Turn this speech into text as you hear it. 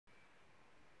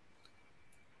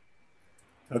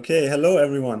Okay, hello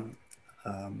everyone.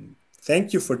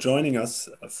 Thank you for joining us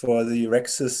for the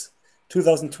RecSys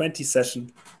 2020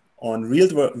 session on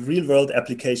real-world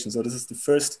applications. So this is the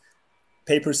first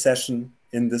paper session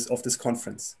of this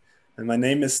conference. And my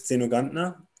name is Zeno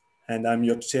Gantner, and I'm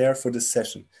your chair for this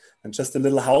session. And just a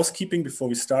little housekeeping before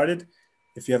we started.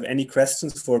 If you have any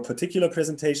questions for a particular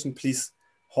presentation, please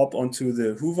hop onto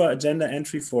the Hoover agenda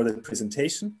entry for the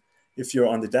presentation. If you're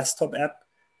on the desktop app,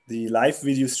 the live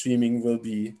video streaming will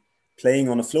be playing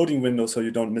on a floating window so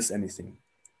you don't miss anything.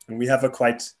 And we have a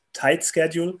quite tight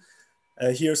schedule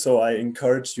here, so I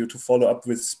encourage you to follow up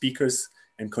with speakers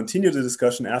and continue the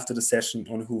discussion after the session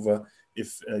on Hoover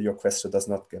if your question does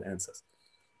not get answers.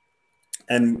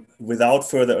 And without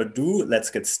further ado, let's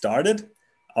get started.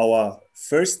 Our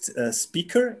first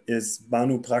speaker is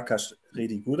Bhanu, Prakash,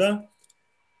 Reddy, Guda,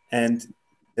 and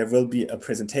there will be a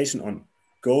presentation on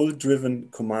goal-driven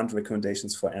command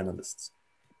recommendations for analysts.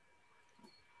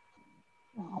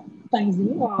 Thanks,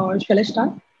 Zeno. Shall I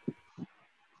start?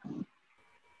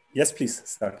 Yes, please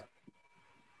start.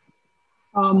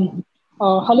 Hello,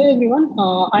 everyone.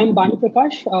 I'm Bhanu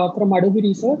Prakash from Adobe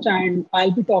Research, and I'll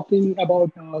be talking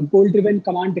about goal-driven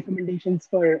command recommendations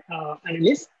for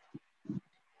analysts.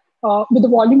 With the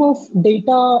volume of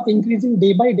data increasing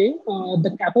day by day,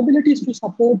 the capabilities to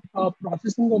support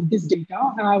processing of this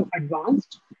data have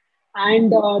advanced.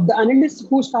 And the analyst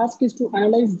whose task is to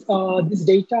analyze this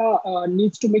data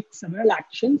needs to make several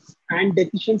actions and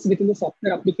decisions within the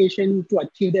software application to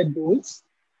achieve their goals.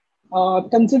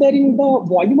 Considering the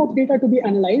volume of data to be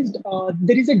analyzed,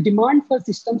 there is a demand for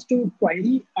systems to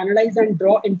query, analyze, and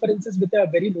draw inferences with a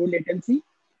very low latency.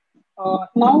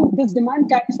 Now, this demand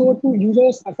carries over to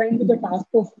users assigned with the task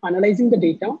of analyzing the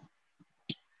data.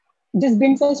 This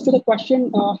brings us to the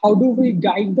question, how do we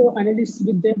guide the analysts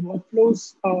with their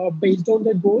workflows based on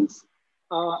their goals?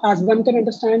 As one can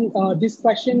understand, this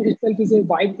question itself is a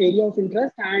wide area of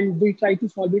interest, and we try to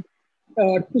solve it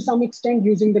to some extent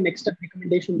using the next step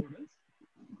recommendation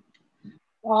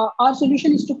models. Our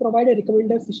solution is to provide a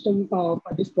recommender system for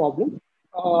this problem.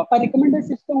 A recommender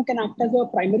system can act as a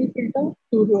primary filter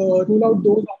to rule out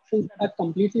those options that are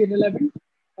completely irrelevant.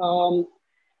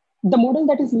 The model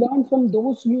that is learned from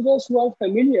those users who are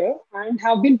familiar and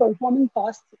have been performing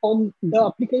tasks on the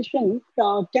application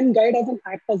can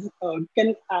act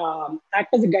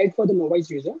as a guide for the novice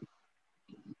user.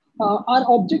 Our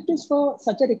objectives for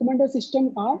such a recommender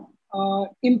system are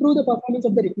improve the performance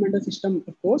of the recommender system,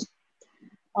 of course,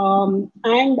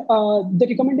 and the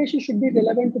recommendation should be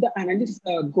relevant to the analyst's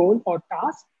goal or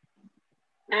task,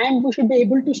 and we should be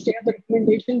able to share the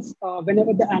recommendations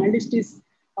whenever the analyst is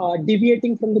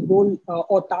deviating from the goal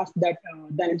or task that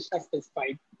the analyst has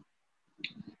specified.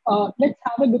 Let's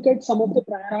have a look at some of the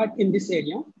prior art in this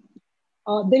area.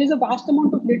 There is a vast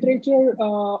amount of literature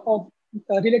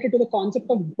related to the concept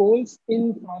of goals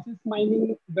in process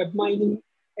mining, web mining,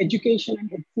 education,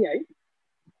 and HCI.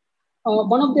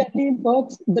 One of the early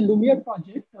works, the Lumiere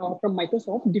project from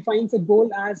Microsoft, defines a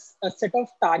goal as a set of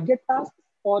target tasks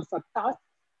or subtasks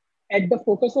at the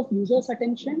focus of users'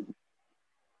 attention.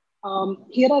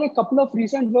 Here are a couple of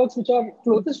recent works which are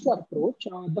closest to our approach.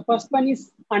 The first one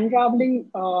is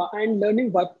unraveling and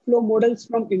learning workflow models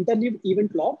from interleaved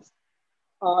event logs.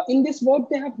 In this work,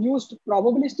 they have used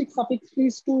probabilistic suffix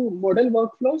trees to model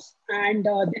workflows, and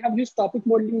they have used topic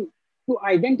modeling to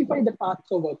identify the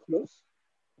tasks or workflows.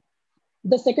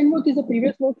 The second work is a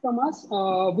previous work from us.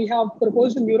 We have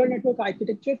proposed a neural network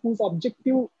architecture whose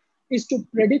objective is to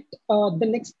predict the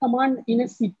next command in a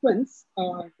sequence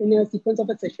of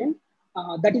a session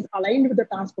that is aligned with the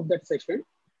task of that session.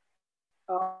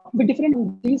 We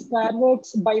differentiate these prior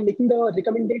works by making the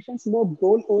recommendations more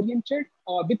goal-oriented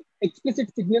with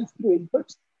explicit signals through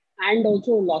inputs and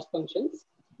also loss functions.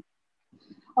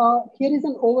 Here is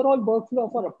an overall workflow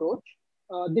of our approach.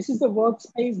 This is the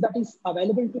workspace that is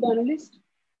available to the analyst.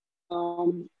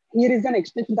 Here is an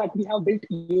extension that we have built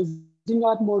using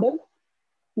our model.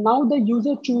 Now the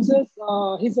user chooses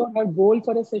his or her goal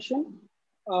for a session.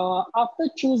 After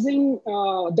choosing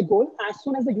the goal, as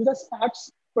soon as the user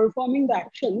starts performing the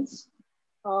actions,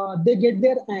 they get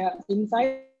their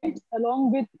insights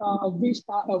along with we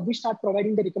start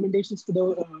providing the recommendations to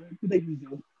the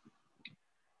user.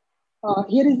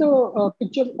 Here is the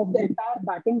picture of the entire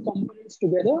backend components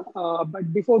together.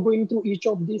 But before going through each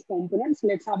of these components,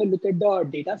 let's have a look at the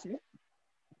data set.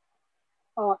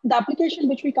 The application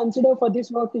which we consider for this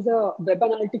work is a web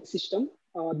analytics system.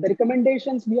 The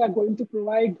recommendations we are going to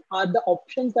provide are the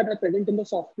options that are present in the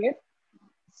software.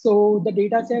 So the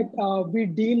data set we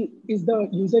deal is the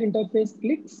user interface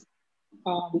clicks.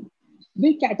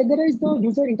 We categorize the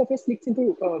user interface clicks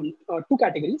into two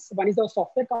categories. One is the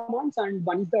software commands and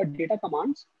one is the data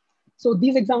commands. So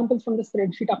these examples from the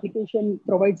spreadsheet application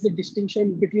provides the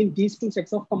distinction between these two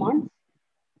sets of commands.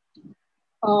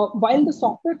 While the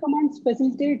software commands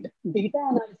facilitate data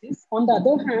analysis, on the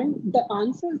other hand, the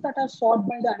answers that are sought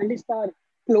by the analyst are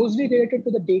closely related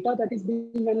to the data that is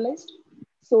being analyzed.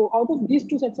 So out of these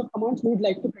two sets of commands, we would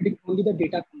like to predict only the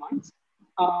data commands.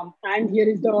 And here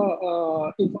is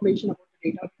the information about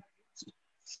the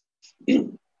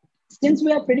data. Since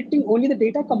we are predicting only the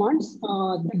data commands,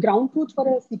 the ground truth for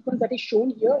a sequence that is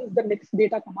shown here is the next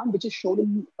data command, which is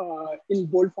shown in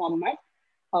bold format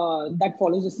that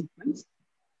follows the sequence.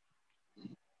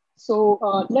 So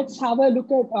let's have a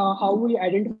look at how we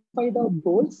identify the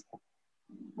goals.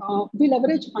 We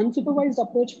leverage unsupervised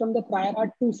approach from the prior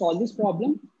art to solve this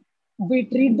problem. We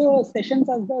treat the sessions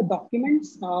as the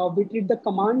documents. We treat the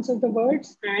commands as the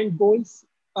words and goals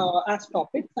as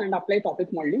topics and apply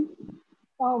topic modeling.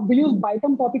 We use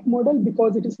BITEM topic model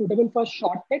because it is suitable for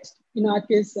short text. In our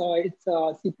case, it's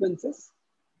sequences.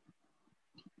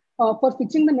 For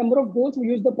fixing the number of goals, we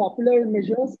use the popular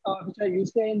measures, which are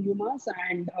Hsieh and UMass.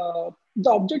 And the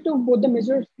objective of both the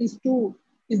measures is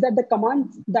that the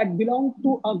commands that belong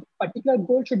to a particular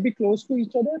goal should be close to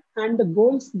each other, and the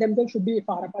goals themselves should be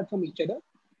far apart from each other.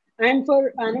 And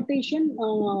for annotation,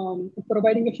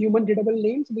 providing a human readable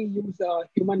names, we use a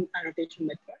human annotation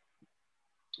method.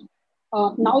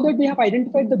 Now that we have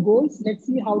identified the goals, let's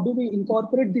see how do we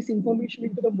incorporate this information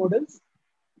into the models.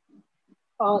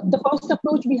 The first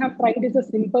approach we have tried is a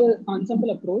simple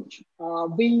ensemble approach.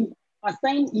 We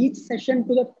assign each session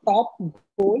to the top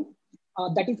goal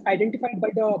that is identified by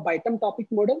the BITEM topic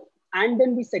model, and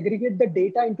then we segregate the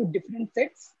data into different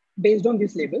sets based on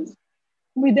these labels.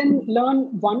 We then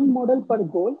learn one model per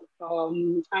goal,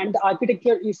 and the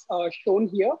architecture is shown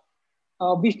here.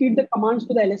 We feed the commands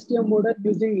to the LSTM model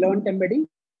using learned embedding.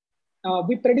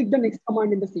 We predict the next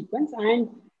command in the sequence, and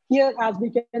here, as we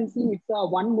can see, it's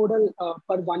one model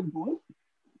per one goal.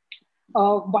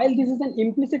 While this is an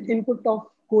implicit input of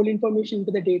goal information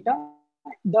into the data,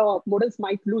 the models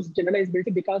might lose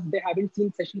generalizability because they haven't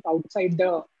seen sessions outside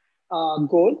the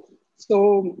goal.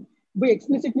 So we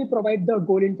explicitly provide the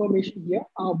goal information here.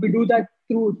 We do that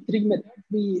through three methods.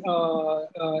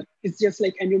 It's just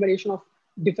like enumeration of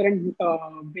different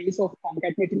ways of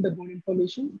concatenating the goal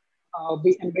information.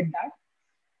 We embed that.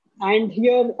 And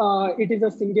here it is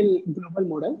a single global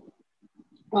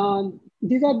model.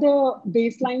 These are the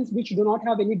baselines which do not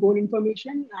have any goal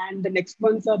information. And the next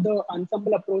ones are the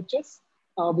ensemble approaches.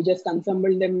 We just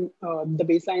ensemble them, the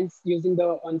baselines using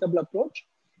the ensemble approach.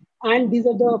 And these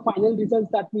are the final results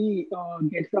that we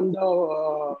get from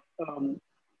the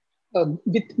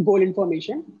with goal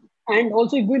information. And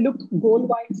also, if we look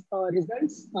goal-wise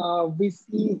results, we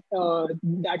see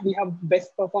that we have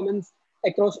best performance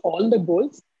across all the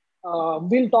goals.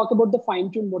 We'll talk about the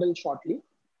fine-tune model shortly.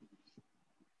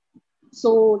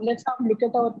 So let's have a look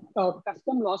at our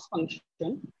custom loss function.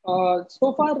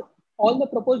 So far, all the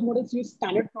proposed models use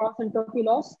standard cross entropy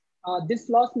loss. This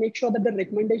loss makes sure that the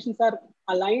recommendations are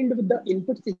aligned with the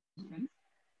input sequence.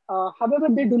 However,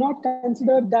 they do not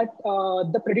consider that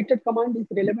the predicted command is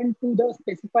relevant to the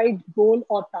specified goal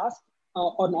or task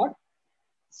or not.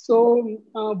 So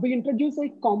we introduce a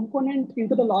component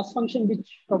into the loss function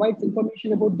which provides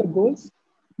information about the goals.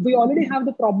 We already have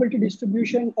the probability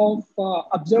distribution of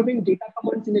observing data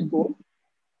commands in a goal,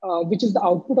 which is the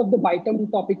output of the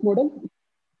BITEM topic model.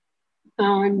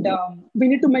 And we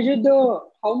need to measure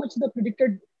how much the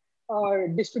predicted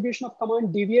distribution of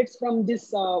command deviates from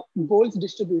this goals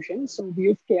distribution. So we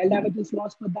use KL divergence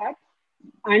loss for that.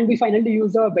 And we finally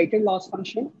use a weighted loss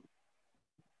function.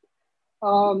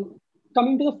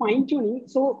 Coming to the fine tuning.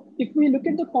 So if we look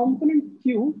at the component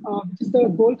Q, which is the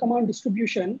goal command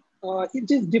distribution, it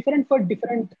is different for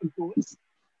different goals.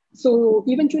 So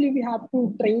eventually we have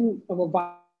to train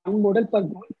one model per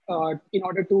goal in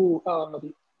order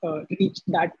to reach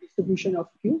that distribution of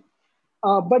Q.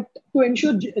 But to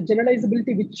ensure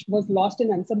generalizability, which was lost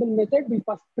in ensemble method, we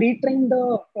first pre-train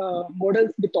the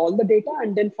models with all the data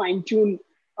and then fine-tune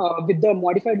with the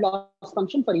modified loss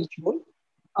function for each goal.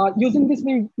 Using this,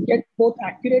 we get both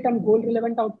accurate and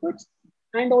goal-relevant outputs,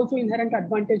 and also inherent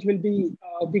advantage will be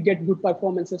we get good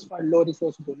performances for low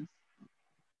resource goals.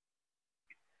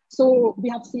 So we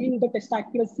have seen the test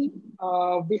accuracy.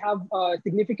 We have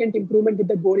significant improvement with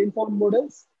the goal-informed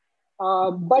models,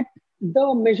 but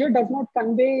the measure does not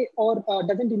convey or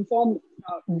doesn't inform,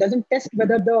 doesn't test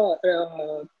whether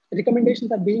the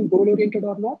recommendations are being goal-oriented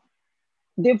or not.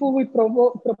 Therefore, we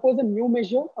propose a new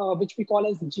measure, which we call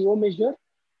as geo measure.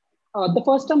 The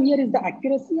first term here is the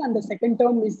accuracy, and the second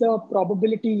term is the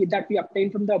probability that we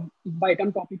obtain from the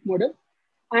byte-on topic model.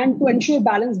 And to ensure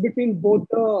balance between both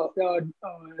the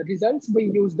results, we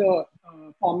use the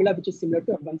formula which is similar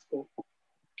to urban score.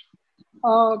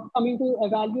 Coming to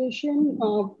evaluation,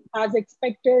 as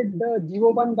expected, the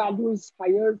GO1 value is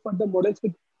higher for the models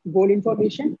with goal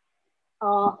information.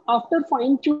 After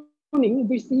fine-tuning,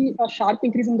 we see a sharp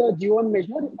increase in the GO1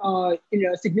 measure,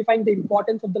 signifying the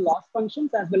importance of the loss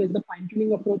functions as well as the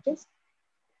fine-tuning approaches.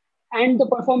 And the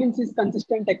performance is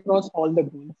consistent across all the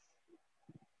goals.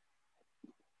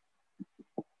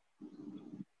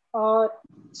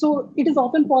 So it is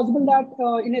often possible that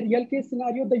in a real case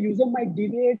scenario, the user might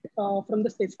deviate from the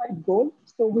specified goal.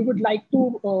 So we would like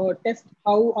to test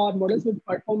how our models would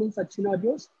perform in such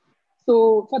scenarios.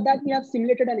 So for that, we have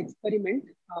simulated an experiment.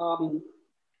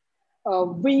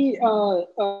 We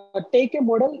take a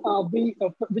model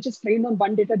which is trained on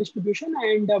one data distribution,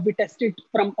 and we test it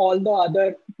from all the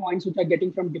other points which are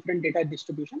getting from different data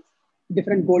distributions,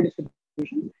 different goal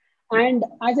distributions. And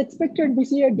as expected, we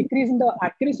see a decrease in the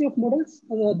accuracy of models.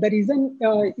 The reason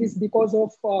is because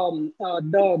of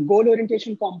the goal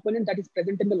orientation component that is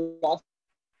present in the loss.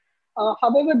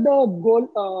 However,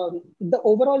 the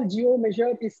overall GO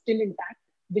measure is still intact,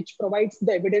 which provides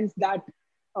the evidence that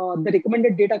the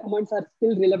recommended data commands are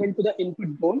still relevant to the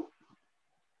input goal.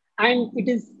 And it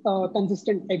is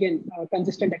consistent, again,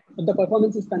 the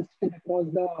performance is consistent across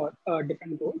the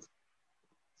different goals.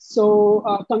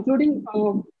 So concluding,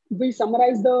 we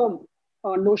summarize the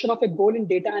notion of a goal in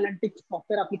data analytics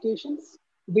software applications.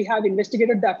 We have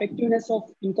investigated the effectiveness of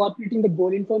incorporating the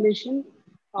goal information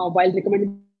while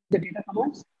recommending the data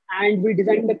commands. And we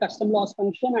designed the custom loss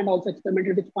function and also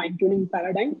experimented with fine-tuning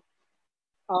paradigm.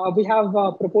 We have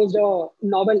proposed a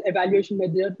novel evaluation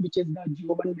method, which is the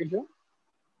GO1 measure.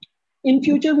 In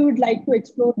future, we would like to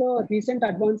explore the recent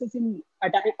advances in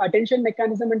attention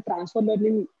mechanism and transfer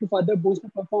learning to further boost the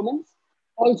performance.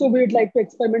 Also, we would like to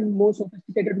experiment more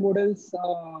sophisticated models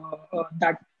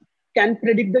that can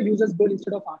predict the user's goal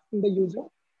instead of asking the user.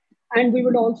 And we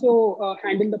would also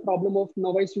handle the problem of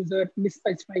novice user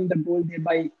misspecifying the goal,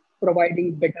 thereby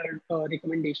providing better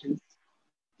recommendations.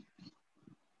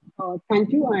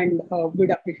 Thank you, and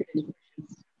we'd appreciate any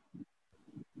questions.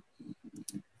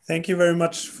 Thank you very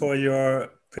much for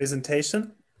your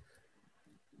presentation.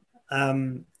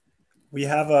 We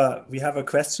have a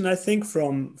question, I think,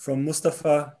 from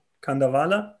Mustafa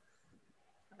Kandawala.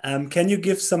 Can you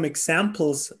give some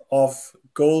examples of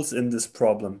goals in this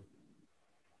problem?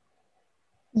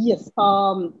 Yes.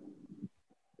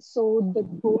 So the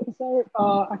goals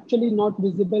are actually not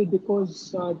visible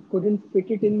because I couldn't fit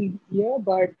it in here.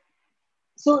 But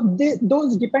so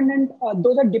those are dependent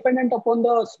upon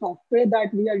the software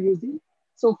that we are using.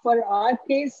 So for our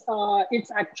case,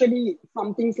 it's actually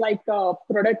some things like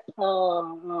product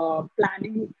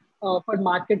planning for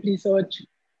market research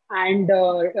and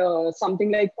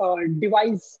something like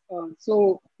device.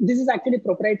 So this is actually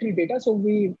proprietary data. So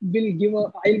we will give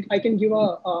I can give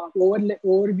a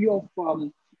overview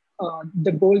of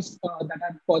the goals that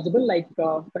are possible. Like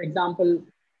for example,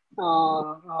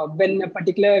 when a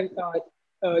particular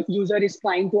user is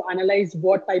trying to analyze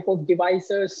what type of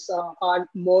devices are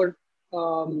more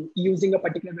using a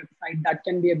particular website, that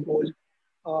can be a goal.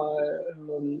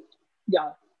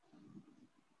 Yeah.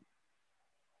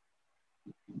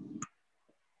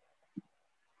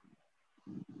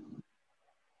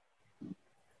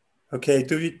 Okay,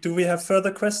 do we have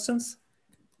further questions?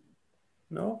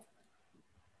 No?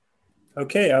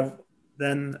 Okay,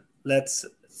 then let's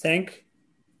thank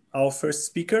our first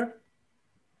speaker.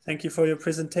 Thank you for your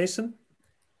presentation.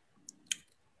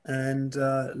 And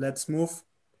let's move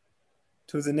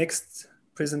to the next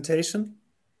presentation.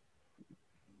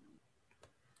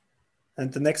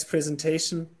 And the next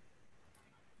presentation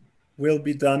will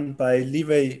be done by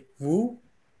Liwei Wu.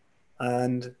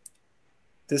 And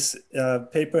this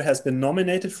paper has been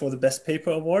nominated for the Best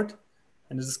Paper Award.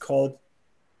 And this is called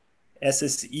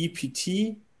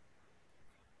SSE-PT,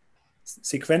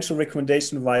 Sequential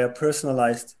Recommendation via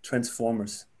Personalized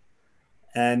Transformers.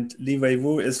 And Liwei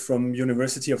Wu is from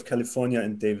University of California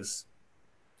in Davis.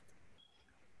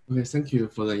 Okay, thank you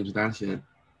for the introduction.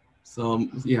 So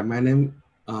yeah, my name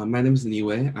is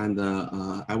Liwei, and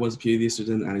I was a PhD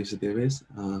student at UC Davis.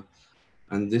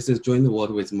 And this is joint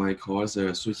work with my co-author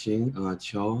Shuqing,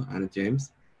 Cho, and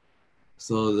James.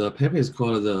 So the paper is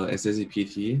called the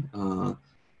SSE-PT.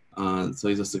 So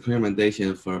it's a sequential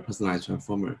recommendation for personalized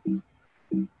transformer.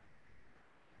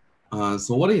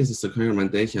 So what is the sequential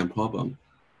recommendation problem?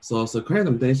 So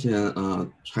sequential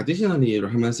recommendation, traditionally,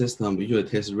 recommendation system usually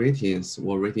takes ratings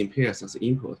or rating pairs as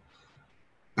input.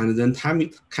 and then time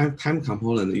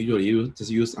component usually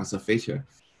just used as a feature.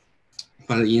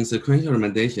 But in sequential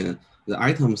recommendation, the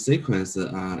item sequence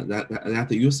that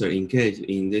the user engaged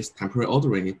in this temporary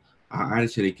ordering are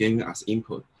actually given as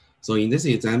input. So in this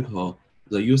example,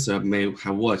 the user may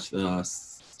have watched a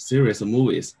series of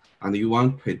movies, and you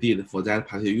want to predict for that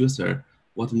particular user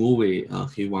what movie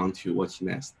he wants to watch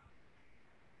next.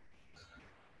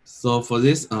 So for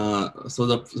this,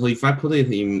 so if I put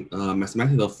it in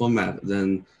mathematical format,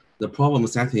 then the problem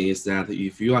setting is that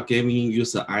if you are giving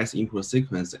user i's input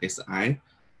sequence Si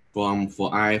for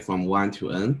I from 1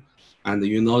 to n, and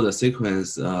you know the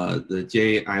sequence the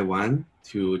JI1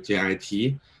 to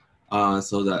JIT,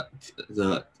 so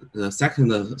the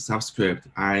second subscript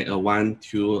I1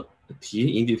 to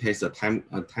T indicates the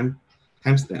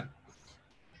timestamp.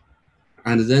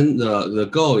 And then the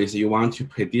goal is you want to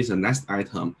predict the next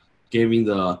item, given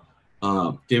the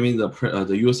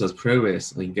user's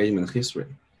previous engagement history.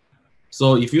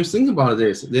 So if you think about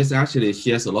this actually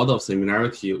shares a lot of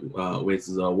similarity with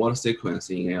the word sequence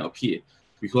in NLP,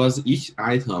 because each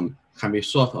item can be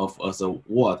thought of as a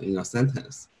word in a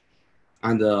sentence,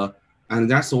 and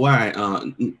that's why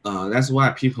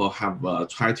people have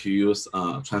tried to use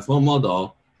transform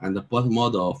model and the Burke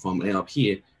model from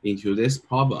NLP into this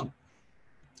problem.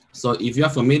 So if you are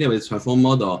familiar with transform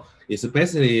model, it's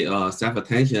basically a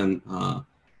self-attention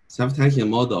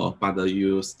model, but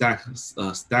you stack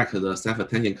the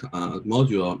self-attention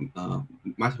module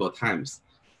multiple times.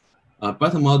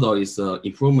 Burke model is an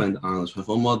improvement on the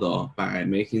transform model by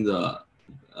making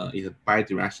it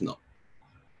bidirectional.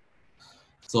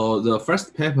 So the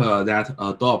first paper that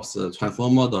adopts the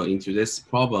transform model into this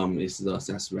problem is the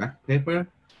SSE-PT paper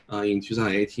in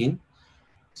 2018.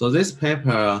 So this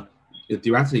paper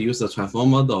directly uses the transform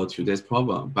model to this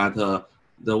problem, but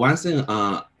the one thing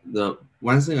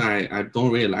I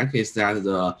don't really like is that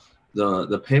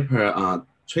the paper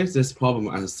treats this problem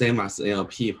as the same as the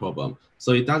NLP problem.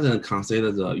 So it doesn't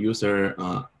consider the user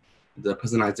the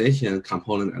personalization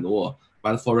component at all.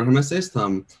 But for recommender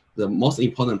system, the most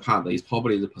important part is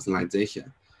probably the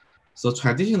personalization. So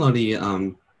traditionally,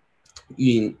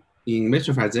 in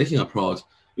matrixization approach,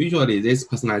 usually this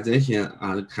personalization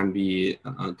can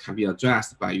be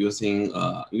addressed by using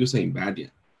user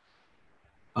embedding.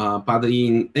 But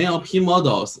in NLP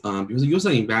models, because user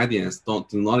embeddings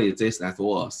do not exist at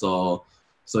all, so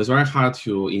it's very hard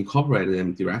to incorporate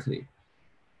them directly.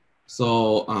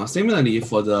 So similarly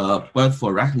for the Burke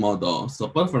for REC model, so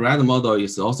Burke for REC model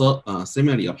is also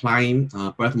similarly applying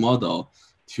Burke model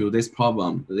to this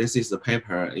problem. This is the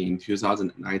paper in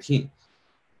 2019.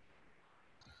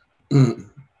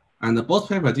 And both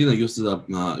papers didn't use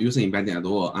the user embedding at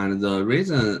all. And the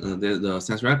reason the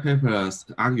SSE-PT papers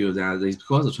argue that it's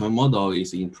because the transform model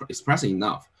is expressive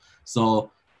enough. So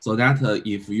that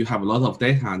if you have a lot of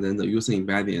data, then the user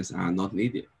embeddings are not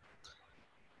needed.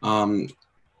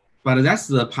 But that's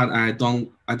the part I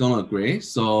don't agree.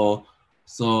 So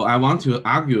I want to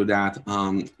argue that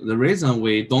the reason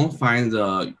we don't find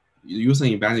the user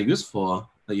embedding useful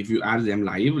if you add them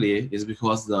naively is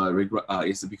because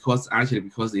because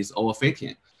it's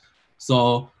overfitting.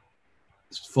 So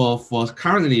for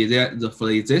currently for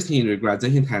the existing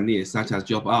regression techniques such as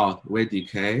dropout, weight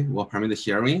decay, or parameter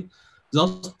sharing,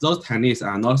 those techniques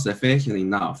are not sufficient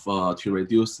enough to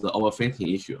reduce the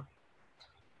overfitting issue.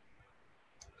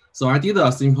 So I did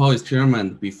a simple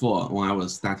experiment before when I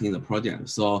was starting the project.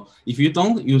 So if you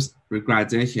don't use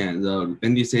regression, the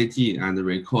NDCG and the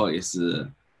recall is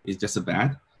just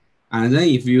bad. And then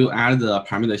if you add the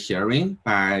parameter sharing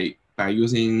by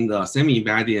using the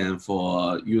semi-embedding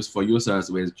for users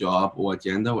with job or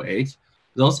gender or age,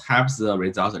 those helps the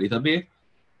results a little bit,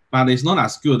 but it's not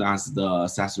as good as the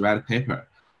SSE-PT paper.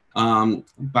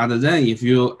 But then if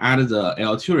you add the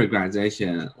L2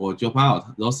 regression or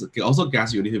dropout, those also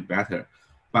gets you a little better,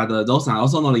 but those are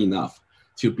also not enough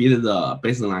to beat the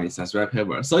baseline SSE-PT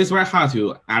paper. So it's very hard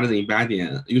to add the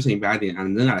embedding, user embedding,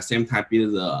 and then at the same time beat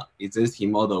the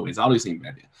existing model without using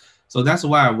embedding. So that's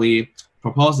why we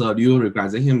proposed a new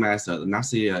regression method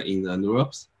last year in the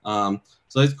Neurops.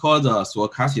 So it's called the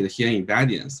stochastic Hsieh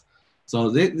embeddings. So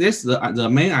the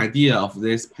main idea of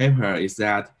this paper is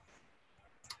that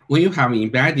when you have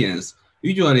embeddings,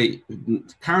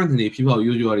 currently people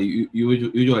usually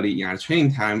in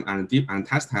training time and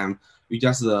test time, you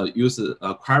just use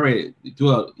a query, do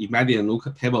a embedding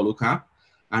table lookup,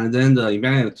 and then the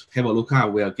embedding table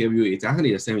lookup will give you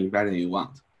exactly the same embedding you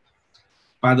want.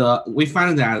 But we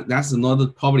find that that's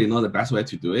probably not the best way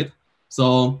to do it.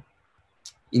 So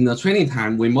in the training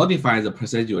time, we modify the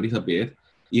procedure a little bit.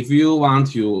 If you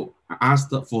want to ask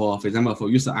for example, for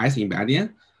user i's embedding,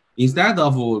 instead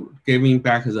of giving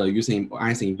back the user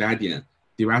answer embedding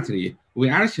directly, we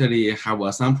actually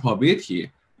have some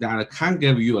probability that can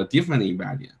give you a different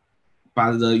embedding.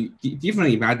 But the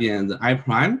different embedding, the I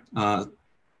prime,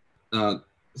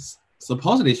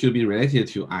 supposedly should be related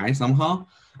to I somehow.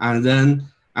 And then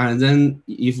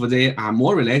if they are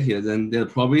more related, then the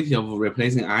probability of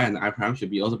replacing I and I prime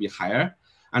should also be higher.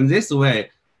 And this way,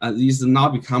 this now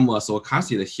become a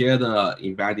stochastic shared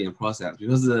embedding process,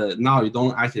 because now you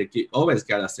don't actually always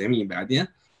get the same embedding,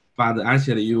 but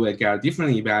actually you will get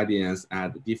different embeddings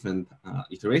at different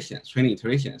iterations, training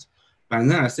iterations. But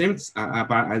then at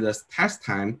the test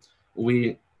time,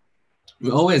 we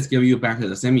always give you back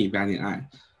the same embedding I.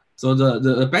 So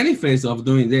the benefits of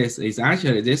doing this is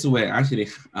actually this way actually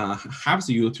helps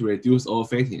you to reduce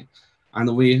overfitting.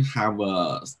 And we have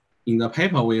in the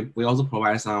paper we also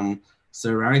provide some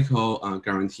theoretical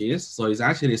guarantees. So it's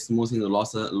actually smoothing the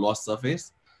loss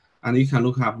surface, and you can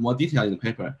look up more detail in the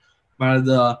paper. But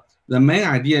the main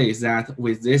idea is that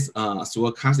with this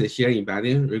stochastic shared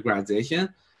embedding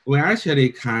regularization, we actually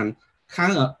can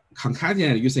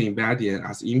concatenate user embedding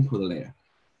as input layer.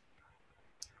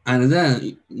 And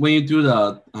then when you do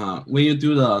the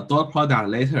dot product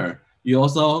later, you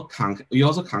also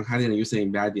concatenate user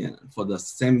embedding for the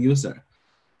same user.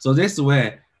 So this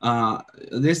way, so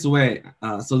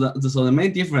the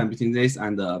main difference between this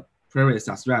and the previous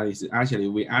strategy is actually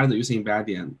we add the user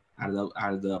embedding at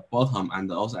the bottom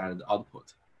and also at the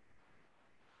output.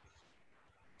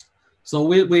 So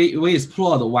we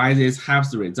explored why this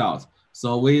helps the result.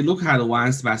 So we look at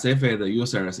one specific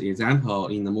user's example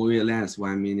in the movie length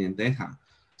 1 million data.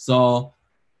 So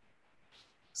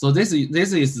this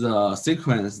is the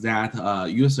sequence that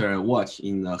user watch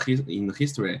in the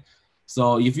history.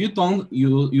 So if you don't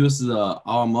use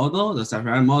our model, the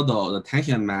Safari model, the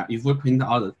tension map, if we print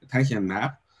out the tension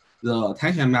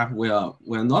map will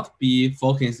not be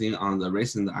focusing on the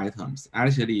recent items.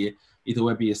 Actually, it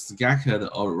will be scattered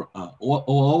all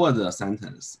over the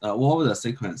sentence, all over the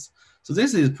sequence. So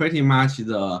this is pretty much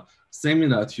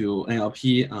similar to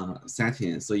NLP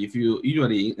settings. So if you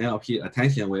usually in NLP,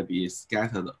 attention will be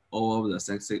scattered all over the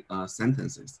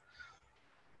sentences.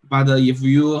 But if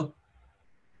you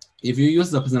use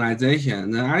the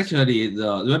personalization, then actually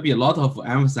there will be a lot of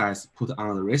emphasis put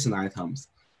on the recent items,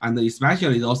 and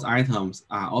especially those items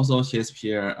are also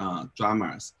Shakespeare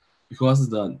dramas, because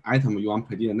the item you want to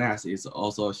predict next is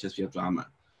also Shakespeare drama.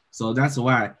 So that's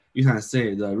why you can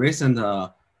say the recent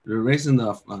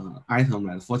item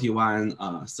like 41,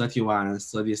 31,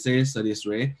 36,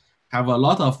 33 have a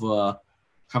lot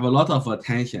of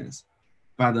attentions,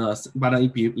 but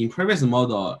in previous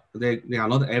model they are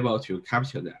not able to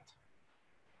capture that.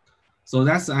 So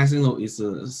that's, I think,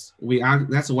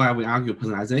 that's why we argue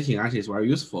personalization actually is very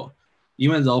useful,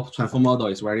 even though transform model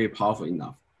is very powerful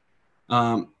enough.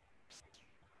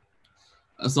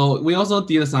 So we also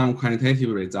did some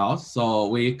quantitative results. So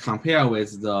we compare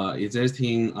with the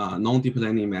existing non-deep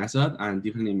learning method and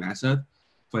deep learning method.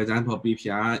 For example,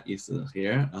 BPR is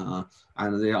here,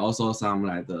 and there are also some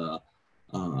like the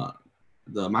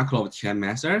Markov chain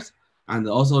methods. And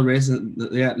also later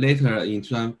in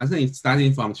I think it's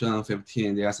starting from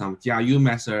 2015, there are some GRU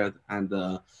method and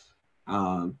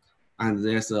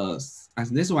there's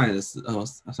this one is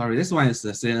this one is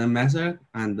the CNN method,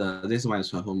 and this one is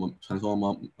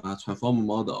transform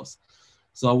models.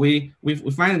 So we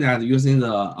find that using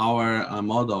our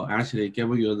model actually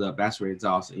give you the best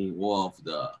results in all of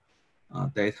the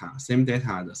same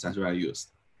data the Zachary used.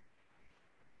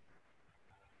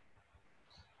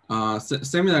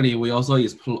 Similarly, we actually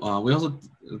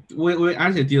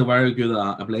did a very good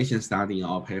ablation study in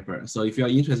our paper. So if you're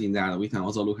interested in that, we can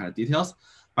also look at details.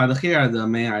 But here, the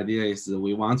main idea is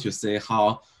we want to say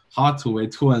how to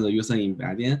retune the user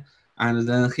embedding. And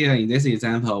then here in this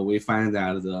example, we find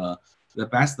that the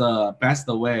best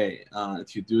way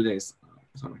to do this,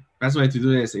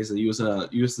 is use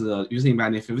the user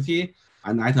embedding 50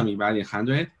 and item embedding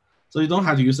 100. So you don't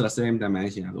have to use the same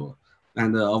dimension at all.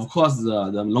 And of course,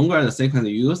 the longer the sequence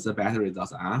you use, the better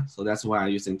results are. So that's why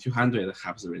using 200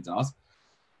 helps the results.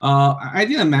 I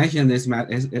didn't mention this the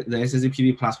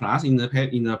SSE-PT++ in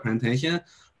the presentation,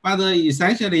 but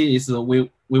essentially is we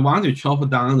want to chop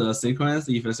down the sequence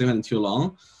if the sequence is too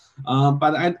long.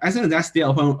 But I think that's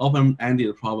still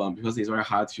open-ended problem, because it's very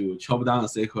hard to chop down the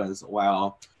sequence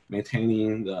while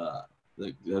maintaining the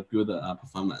good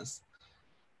performance.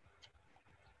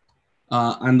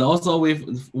 And also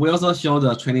we also show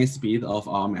the training speed of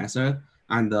our method,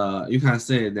 and you can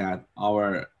see that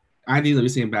our adding the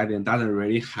user embedding doesn't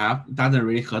really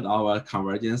hurt our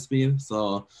convergence speed.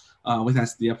 So we can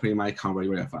still pretty much converge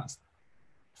very fast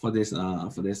for this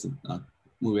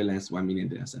movie length 1 million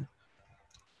dataset.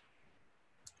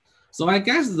 So I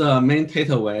guess the main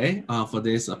takeaway for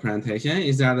this presentation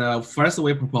is that first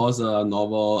we propose a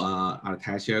novel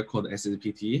architecture called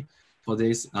SSE-PT for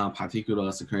this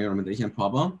particular sequential recommendation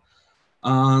problem.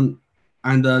 And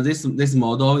this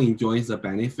model enjoys the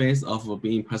benefits of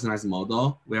being personalized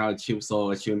model. We are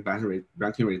achieving better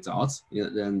ranking results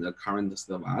than the current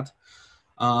state of art.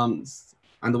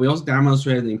 And we also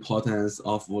demonstrate the importance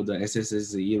of the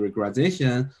SSE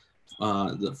regression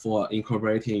for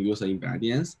incorporating user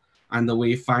embeddings. And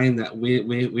we find that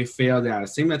we feel that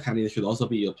similar techniques should also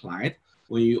be applied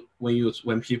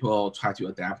when people try to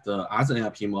adapt the other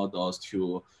NLP models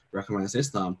to recommender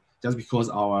system, just because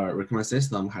our recommender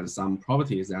system has some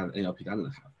properties that NLP doesn't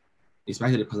have,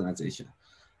 especially personalization.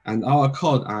 And our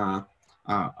code are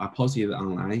posted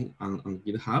online on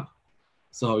GitHub,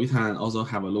 so you can also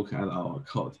have a look at our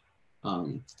code.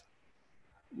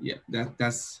 Yeah,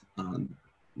 that's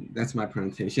my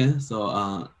presentation.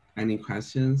 So any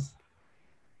questions?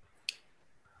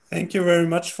 Thank you very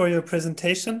much for your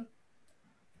presentation.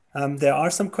 There are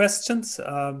some questions.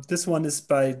 This one is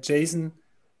by Jason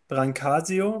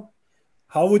Brancasio.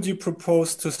 How would you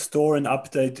propose to store and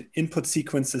update input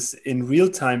sequences in real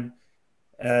time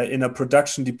in a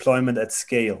production deployment at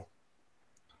scale?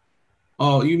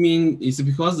 Oh, you mean it's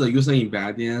because the user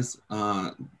embeddings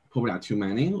probably are too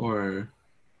many, or?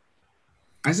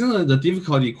 I think the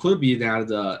difficulty could be that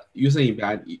the user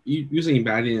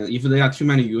embedding, if there are too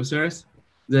many users,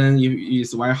 then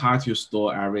it's very hard to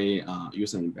store every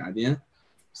user embedding.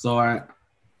 So I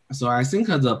think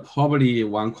that probably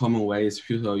one common way is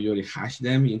people usually hash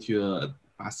them into a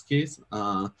basket.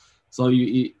 So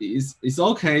it's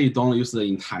okay you don't use the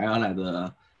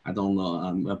entire I don't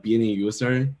know a billion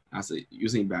user as a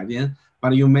user embedding,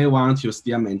 but you may want to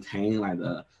still maintain like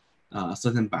a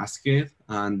certain basket,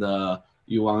 and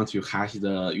you want to hash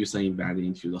the user embedding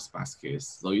into those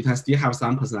baskets. So you can still have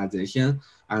some personalization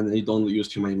and you don't use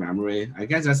too much memory. I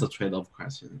guess that's a trade-off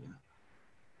question. Yeah.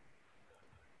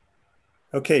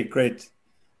 Okay, great.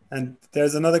 And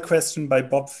there's another question by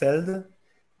Bob Felde.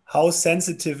 How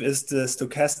sensitive is the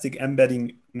stochastic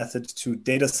embedding method to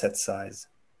dataset size?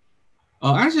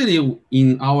 Actually,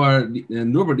 in our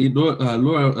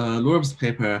Lurb's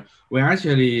paper, we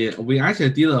actually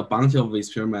did a bunch of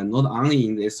experiments, not only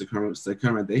in this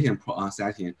recommendation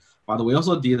setting, but we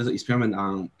also did the experiment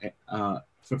on,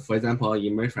 for example,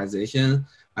 immersion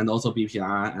and also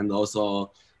BPR, and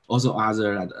also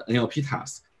other like, NLP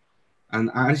tasks. And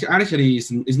actually,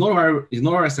 it's not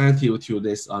very sensitive to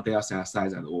this data set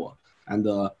size at all. And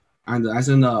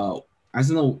I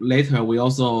think later we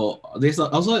also there's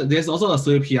also a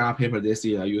 3PR paper this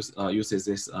year uses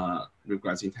this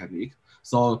regression technique.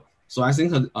 So I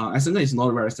think it's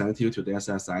not very sensitive to data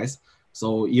set size.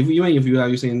 So even if you are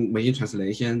using machine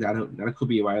translation, that could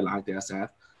be a very large data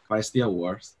set, but it still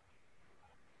works.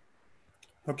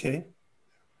 Okay,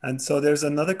 and so there's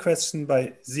another question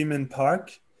by Zeman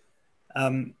Park.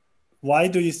 Why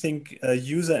do you think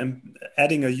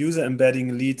adding a user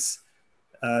embedding leads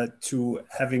to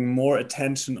having more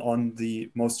attention on the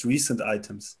most recent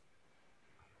items?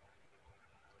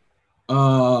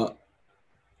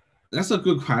 That's a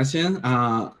good question.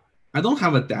 I don't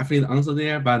have a definite answer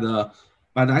there, but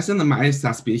I think my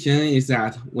suspicion is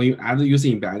that when you add user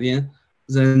embedding,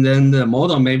 then the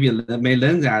model may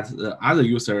learn that the other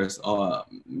users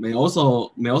may also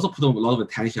put a lot of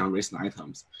attention on recent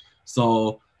items.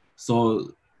 So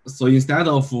instead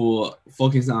of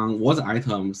focusing on what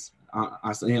items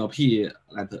as NLP,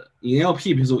 like in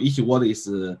NLP, because each word is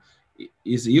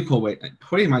equal weight,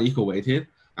 pretty much equal weighted,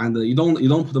 and you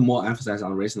don't put more emphasis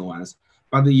on recent ones.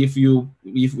 But if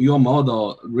your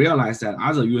model realize that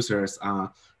other users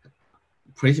are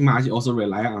pretty much also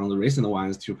rely on the recent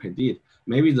ones to predict,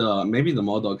 maybe the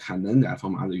model can learn that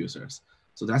from other users.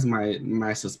 So that's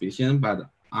my suspicion, but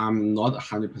I'm not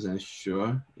 100%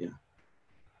 sure. Yeah.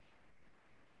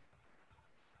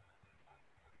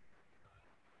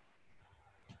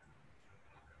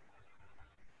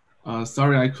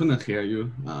 Sorry, I couldn't hear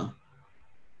you.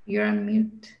 You're on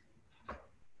mute.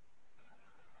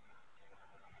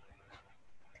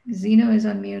 Zeno is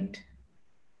on mute.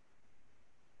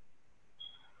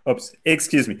 Oops,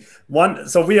 excuse me.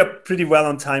 So we are pretty well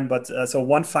on time, but so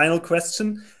one final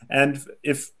question. And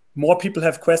if more people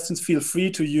have questions, feel free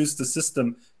to use the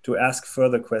system to ask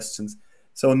further questions.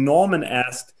 So Norman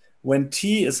asked, when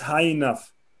T is high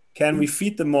enough, can we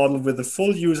feed the model with the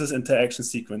full user's interaction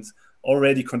sequence,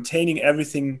 already containing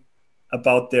everything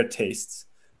about their tastes?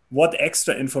 What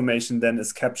extra information then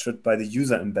is captured by the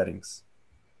user embeddings?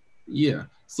 Yeah.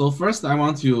 So first, I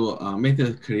want to make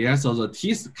it clear. So the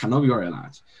T's cannot be very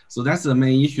large. So that's the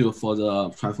main issue for the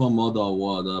transform model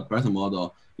or the Burton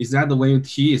model. Is that when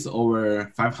T is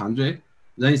over 500,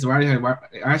 then it's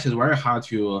actually very hard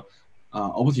to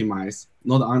optimize.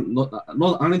 Not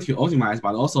only to optimize,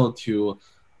 but also to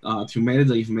make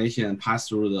the information pass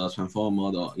through the transform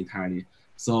model entirely.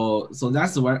 So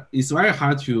that's where it's very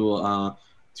hard to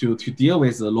deal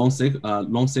with the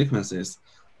long sequences.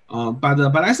 But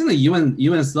I think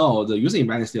even so, the user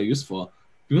embedding is still useful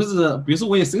because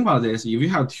when you think about this, if you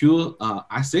have two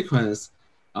sequence,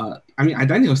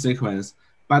 identical sequence,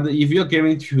 but if you're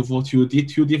giving two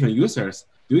different users,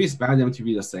 do you expect them to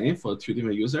be the same for two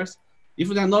different users? If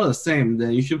they're not the same,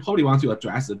 then you should probably want to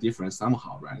address the difference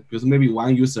somehow, right? Because maybe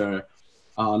one user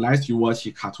likes to watch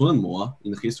cartoon more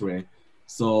in the history.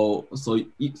 So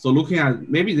looking at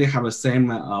maybe they have the same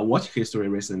watch history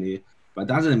recently, but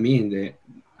doesn't mean they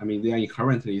are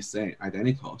inherently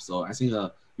identical. So I think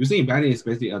user embedding is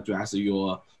basically address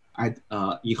your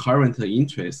inherent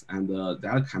interest, and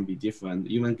that can be different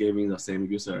even given the same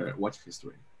user watch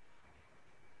history.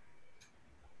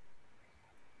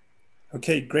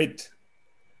 Okay, great.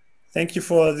 Thank you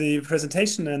for the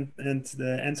presentation and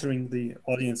answering the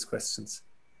audience questions.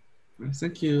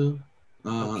 Thank you.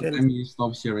 Okay. Let me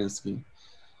stop sharing the screen.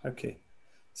 Okay,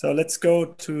 so let's go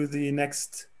to the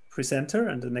next presenter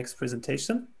and the next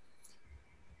presentation.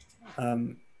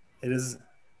 It is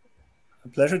a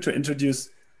pleasure to introduce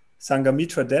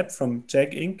Sangamitra Deb from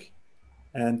JEG Inc.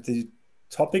 And the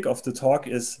topic of the talk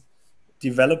is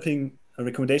developing a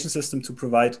recommendation system to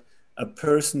provide a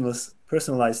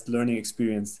personalized learning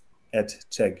experience at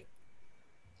JEG.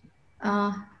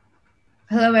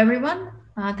 Hello, everyone.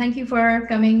 Thank you for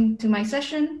coming to my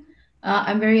session.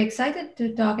 I'm very excited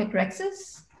to talk at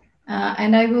RecSys.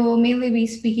 And I will mainly be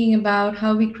speaking about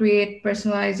how we create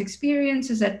personalized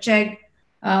experiences at JEG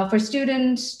for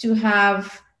students to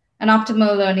have an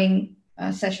optimal learning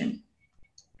session.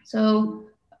 So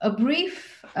a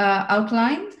brief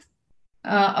outline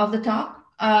of the talk.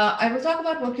 I will talk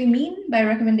about what we mean by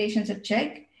recommendations at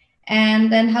JEG,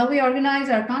 and then how we organize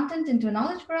our content into a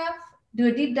knowledge graph, do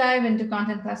a deep dive into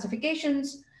content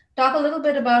classifications, talk a little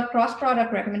bit about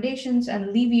cross-product recommendations,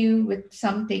 and leave you with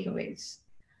some takeaways.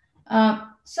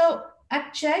 So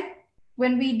at JEG,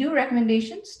 when we do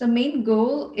recommendations, the main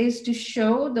goal is to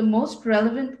show the most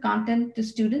relevant content to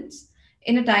students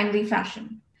in a timely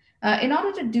fashion. In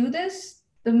order to do this,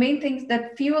 the main thing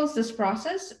that fuels this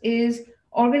process is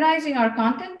organizing our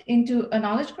content into a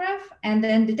knowledge graph and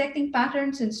then detecting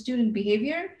patterns in student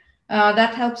behavior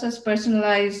that helps us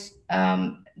personalize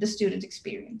the student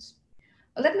experience.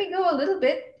 Let me go a little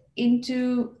bit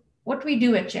into what we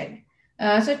do at JEG.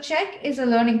 So JEG is a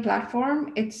learning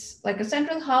platform. It's like a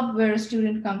central hub where a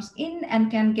student comes in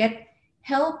and can get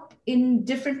help in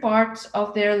different parts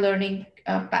of their learning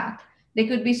path. They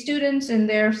could be students in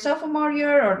their sophomore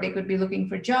year, or they could be looking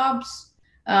for jobs.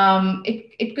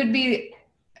 It could be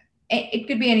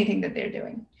anything that they're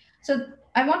doing. So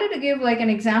I wanted to give like an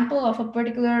example of a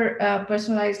particular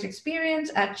personalized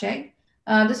experience at JEG.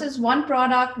 This is one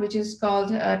product which is called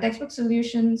Textbook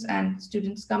Solutions, and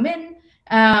students come in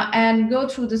and go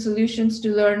through the solutions to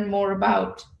learn more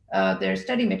about their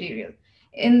study material.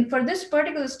 For this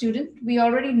particular student, we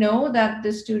already know that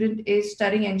the student is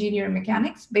studying engineering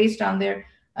mechanics based on their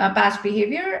past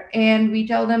behavior, and we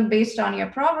tell them based on your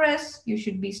progress, you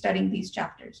should be studying these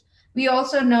chapters. We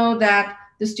also know that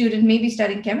the student may be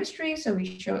studying chemistry, so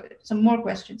we show some more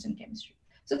questions in chemistry.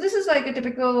 So this is like a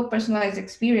typical personalized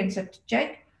experience at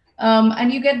JEG.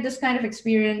 And you get this kind of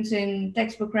experience in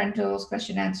textbook rentals,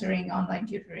 question answering, online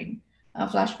tutoring,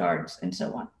 flashcards, and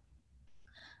so on.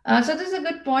 So this is a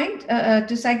good point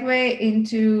to segue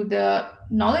into the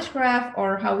knowledge graph,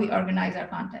 or how we organize our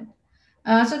content.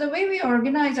 So the way we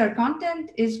organize our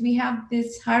content is we have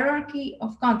this hierarchy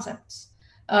of concepts.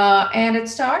 And it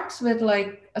starts with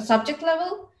like a subject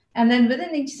level. And then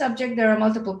within each subject, there are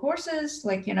multiple courses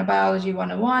like, Biology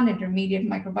 101, Intermediate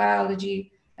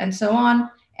Microbiology, and so on.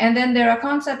 And then there are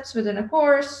concepts within a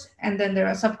course, and then there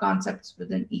are sub-concepts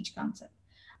within each concept.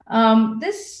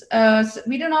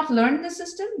 We do not learn the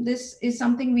system. This is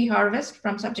something we harvest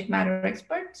from subject matter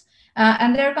experts.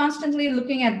 And they're constantly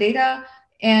looking at data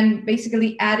and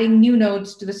basically adding new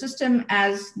nodes to the system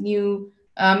as new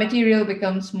material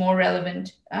becomes more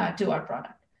relevant to our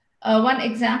product. One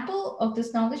example of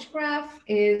this knowledge graph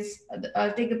is,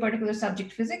 take a particular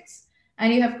subject, physics,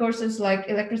 and you have courses like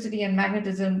electricity and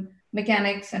magnetism,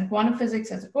 mechanics, and quantum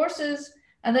physics as courses.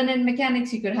 And then in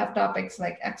mechanics, you could have topics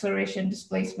like acceleration,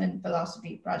 displacement,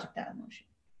 velocity, projectile motion.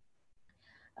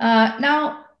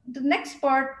 Now, the next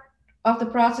part of the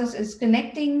process is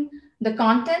connecting the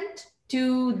content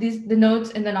to the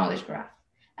nodes in the knowledge graph.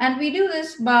 And we do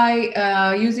this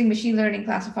by using machine learning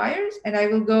classifiers, and I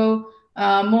will go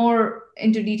more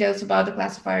into details about the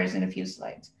classifiers in a few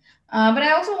slides. But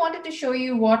I also wanted to show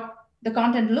you what the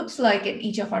content looks like in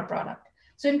each of our product.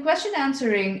 So in question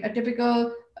answering, a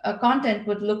typical content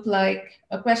would look like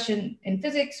a question in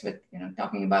physics with,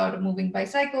 talking about a moving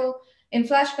bicycle. In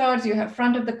flashcards, you have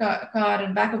front of the card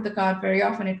and back of the card. Very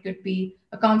often it could be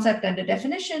a concept and a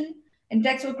definition. In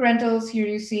textbook rentals, here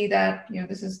you see that,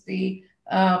 this is the,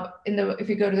 if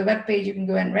you go to the web page, you can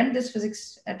go and rent this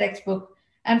physics textbook.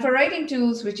 And for writing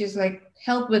tools, which is like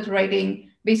help with writing,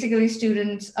 basically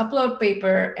students upload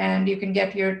paper and you can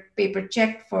get your paper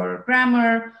checked for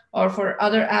grammar or for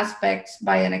other aspects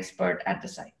by an expert at the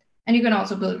site. And you can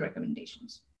also build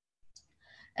recommendations.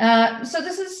 So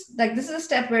this is a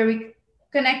step where we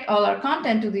connect all our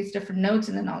content to these different nodes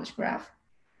in the knowledge graph.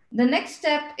 The next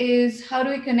step is how do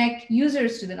we connect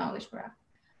users to the knowledge graph?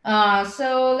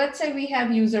 So let's say we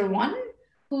have user 1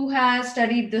 who has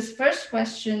studied this first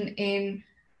question in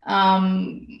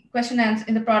in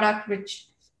the product, which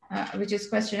is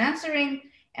question answering,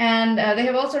 and they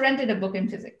have also rented a book in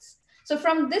physics. So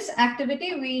from this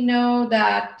activity, we know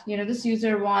that this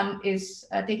user 1 is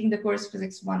taking the course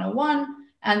Physics 101,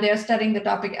 and they're studying the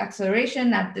topic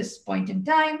acceleration at this point in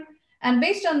time. And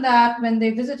based on that, when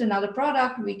they visit another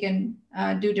product, we can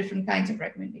do different kinds of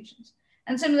recommendations.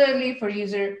 And similarly for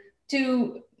user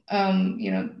 2,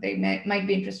 they might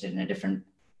be interested in a different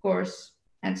course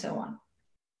and so on.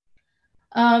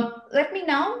 Let me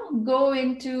now go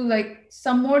into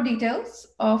some more details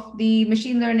of the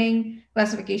machine learning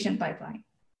classification pipeline.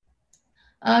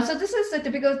 So this is the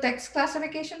typical text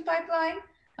classification pipeline.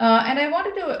 And I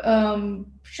wanted to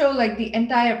show the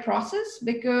entire process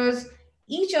because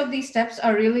each of these steps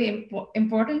are really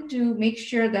important to make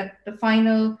sure that the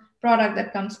final product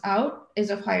that comes out is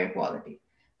of higher quality.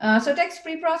 So text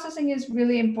pre-processing is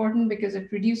really important because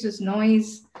it reduces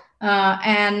noise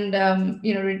and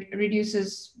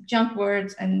reduces junk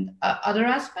words and other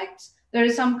aspects. There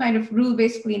is some kind of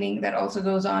rule-based cleaning that also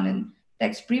goes on in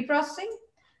text pre-processing.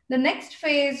 The next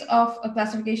phase of a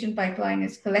classification pipeline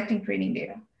is collecting training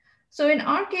data. So in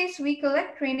our case, we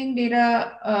collect training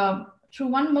data through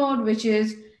one mode, which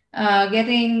is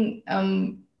getting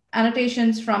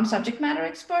annotations from subject matter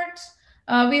experts.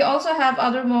 We also have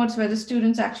other modes where the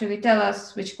students actually tell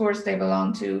us which course they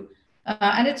belong to.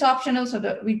 And it's optional so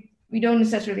that we don't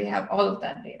necessarily have all of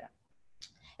that data.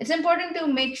 It's important to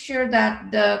make sure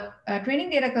that the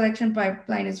training data collection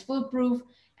pipeline is foolproof,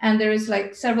 and there is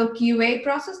several QA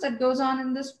process that goes on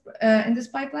in this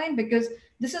pipeline, because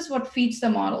this is what feeds the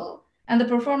model, and the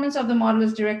performance of the model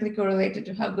is directly correlated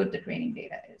to how good the training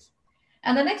data is.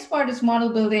 And the next part is model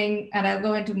building, and I'll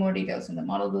go into more details in the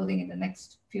model building in the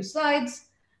next few slides.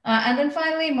 And then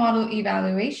finally, model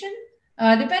evaluation.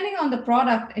 Depending on the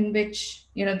product in which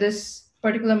this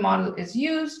particular model is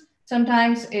used,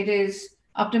 sometimes it is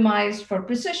optimized for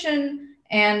precision,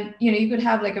 and you could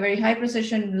have a very high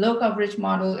precision, low coverage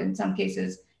model in some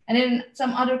cases, and in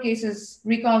some other cases,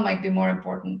 recall might be more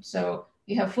important. So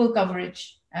you have full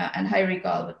coverage and high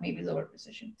recall, but maybe lower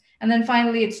precision. And then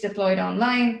finally, it's deployed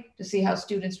online to see how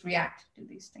students react to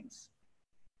these things.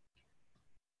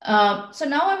 So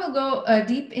now I will go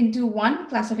deep into one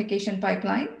classification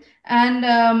pipeline.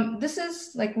 And this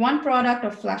is one product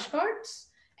of flashcards.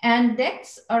 And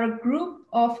decks are a group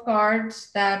of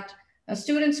cards that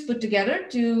students put together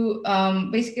to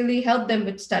basically help them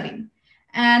with studying.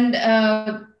 And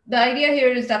the idea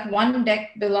here is that one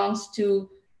deck belongs to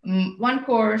one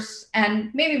course and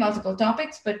maybe multiple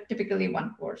topics, but typically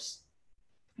one course.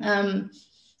 The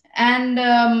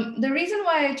reason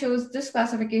why I chose this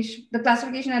classification, the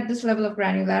classification at this level of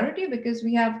granularity, because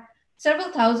we have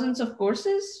several thousands of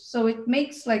courses. So it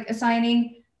makes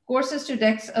assigning courses to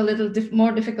decks a little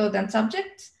more difficult than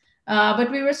subjects. But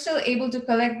we were still able to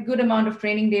collect good amount of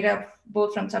training data,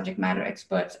 both from subject matter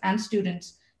experts and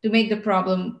students, to make the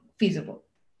problem feasible.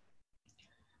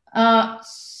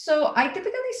 So I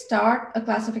typically start a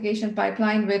classification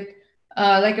pipeline with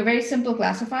a very simple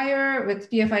classifier with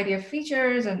TF-IDF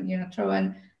features, and throw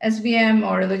in SVM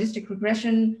or a logistic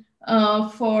regression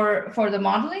for the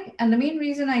modeling. And the main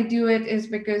reason I do it is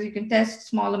because you can test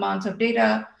small amounts of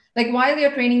data. While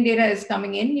your training data is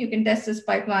coming in, you can test this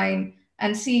pipeline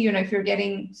and see if you're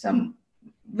getting some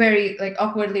very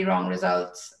awkwardly wrong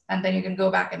results, and then you can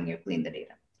go back and clean the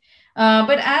data.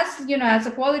 But as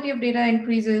the quality of data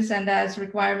increases and as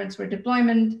requirements for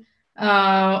deployment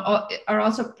are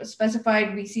also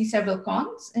specified, we see several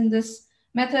cons in this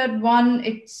method. One,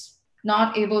 it's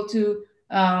not able to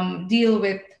deal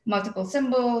with multiple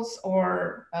symbols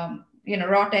or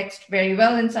raw text very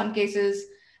well in some cases.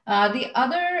 The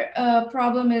other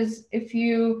problem is if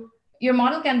your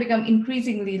model can become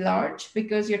increasingly large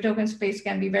because your token space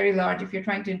can be very large if you're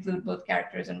trying to include both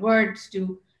characters and words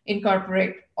to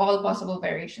incorporate all possible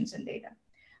variations in data.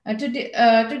 To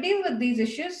deal with these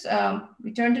issues,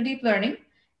 we turn to deep learning.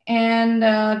 And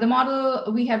the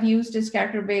model we have used is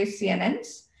character-based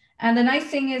CNNs. And the nice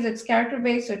thing is it's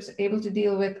character-based, so it's able to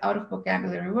deal with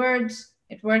out-of-vocabulary words.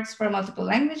 It works for multiple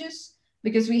languages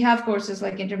because we have courses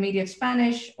like intermediate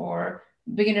Spanish or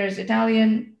beginner's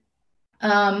Italian.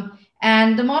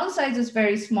 And the model size is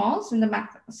very small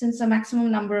since the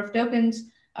maximum number of tokens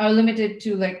are limited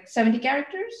to like 70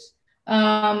 characters.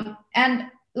 And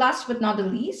last but not the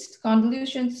least,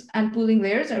 convolutions and pooling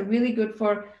layers are really good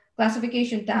for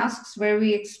classification tasks where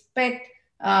we expect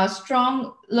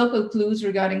strong local clues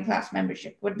regarding class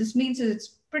membership. What this means is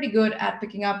it's pretty good at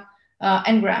picking up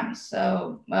n-grams,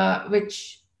 so,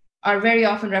 which are very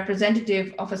often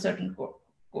representative of a certain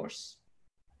course.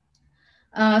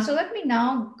 So let me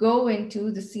now go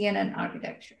into the CNN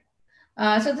architecture.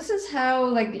 So this is how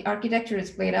like the architecture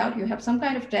is played out. You have some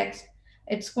kind of text,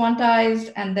 it's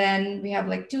quantized, and then we have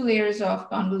like 2 layers of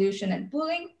convolution and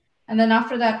pooling. And then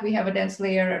after that, we have a dense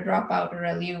layer, a dropout, or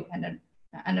LU, and a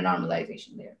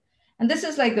normalization layer. And this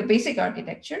is like the basic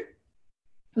architecture.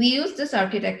 We use this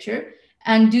architecture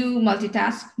and do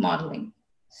multitask modeling.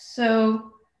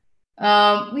 So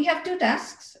we have 2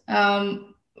 tasks.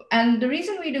 And the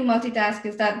reason we do multitask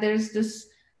is that there's this,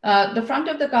 the front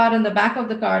of the card and the back of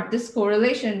the card, this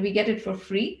correlation, we get it for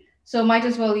free. So might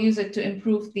as well use it to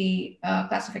improve the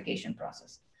classification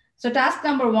process. So task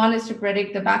number 1 is to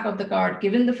predict the back of the card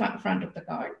given the front of the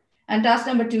card. And task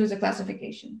number 2 is a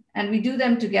classification. And we do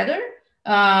them together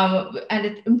and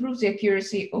it improves the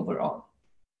accuracy overall.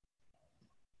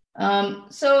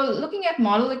 So looking at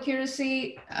model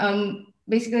accuracy,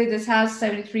 basically this has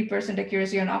 73%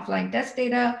 accuracy on offline test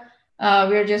data.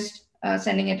 We're just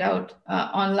sending it out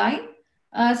online.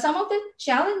 Some of the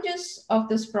challenges of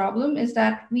this problem is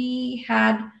that we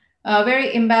had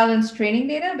very imbalanced training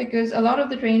data because a lot of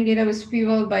the training data was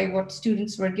fueled by what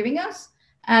students were giving us.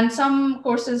 And some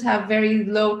courses have very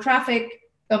low traffic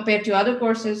compared to other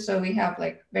courses. So we have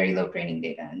like very low training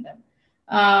data in them.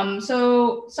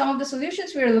 So some of the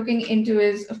solutions we're looking into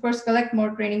is, of course, collect more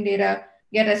training data,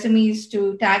 get SMEs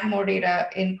to tag more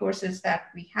data in courses that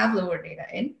we have lower data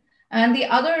in. And the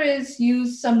other is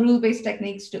use some rule-based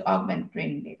techniques to augment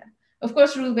training data. Of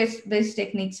course, rule-based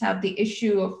techniques have the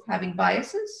issue of having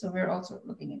biases, so we're also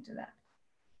looking into that.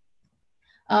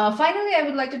 Finally, I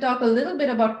would like to talk a little bit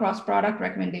about cross-product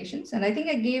recommendations. And I think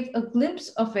I gave a glimpse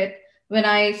of it when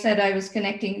I said I was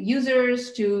connecting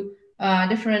users to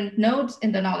different nodes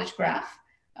in the knowledge graph.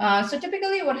 So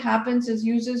typically what happens is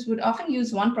users would often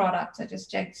use one product, such as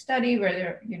Check Study, where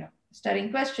they're studying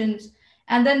questions,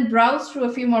 and then browse through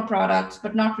a few more products,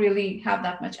 but not really have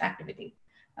that much activity.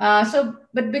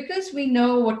 But because we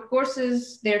know what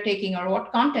courses they're taking or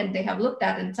what content they have looked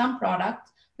at in some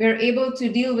products, we're able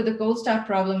to deal with the cold start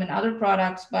problem in other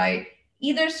products by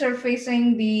either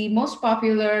surfacing the most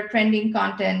popular trending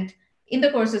content in the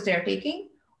courses they're taking,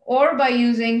 or by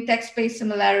using text-based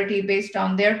similarity based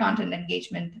on their content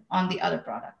engagement on the other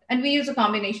product. And we use a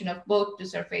combination of both to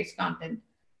surface content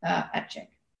at Check.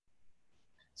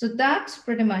 So that's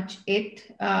pretty much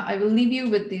it. I will leave you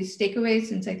with these takeaways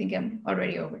since I think I'm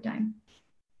already over time.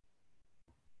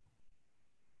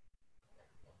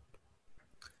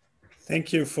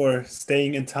 Thank you for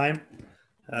staying in time.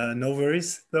 No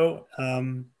worries, though.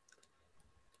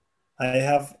 I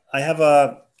have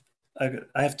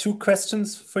 2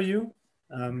 questions for you.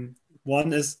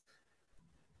 One is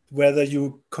whether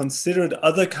you considered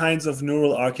other kinds of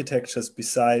neural architectures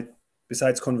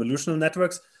besides convolutional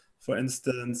networks, for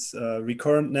instance,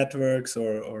 recurrent networks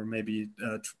or maybe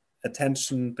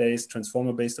attention-based,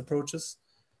 transformer-based approaches.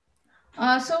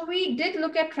 So we did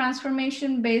look at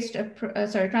transformer-based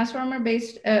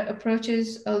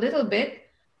approaches a little bit.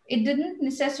 It didn't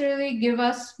necessarily give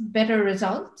us better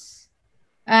results.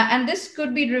 And this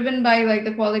could be driven by like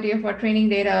the quality of our training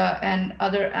data and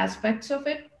other aspects of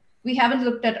it. We haven't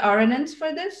looked at RNNs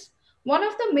for this. One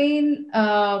of the main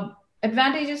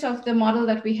advantages of the model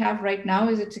that we have right now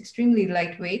is it's extremely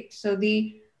lightweight. So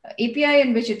the API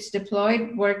in which it's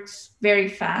deployed works very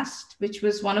fast, which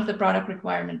was one of the product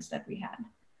requirements that we had.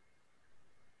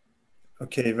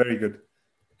 Okay, very good.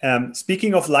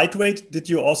 Speaking of lightweight, did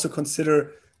you also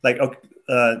consider like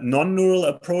non-neural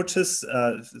approaches,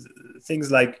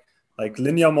 things like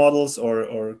linear models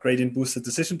or gradient boosted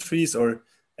decision trees, or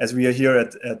as we are here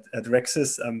at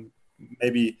RecSys,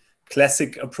 maybe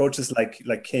classic approaches like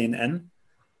KNN?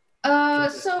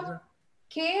 So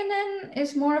KNN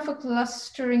is more of a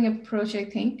clustering approach, I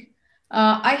think.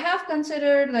 I have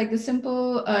considered like the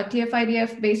simple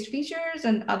TF-IDF based features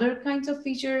and other kinds of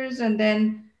features, and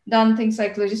then done things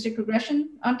like logistic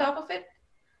regression on top of it.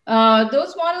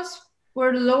 Those models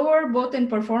were lower both in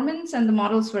performance, and the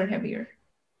models were heavier.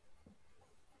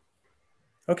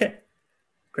 Okay,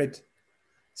 great.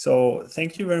 So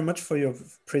thank you very much for your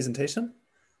presentation.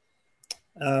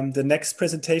 The next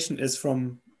presentation is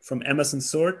from Amazon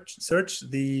Search.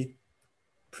 The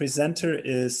presenter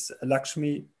is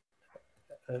Lakshmi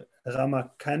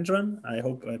Ramakandran. I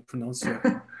hope I pronounced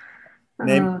your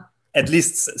name at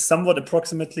least somewhat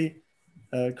approximately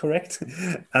correct.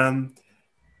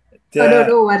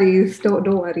 No worries. Don't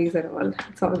worries at all.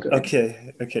 It's all good.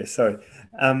 Okay, sorry.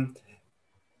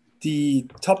 The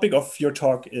topic of your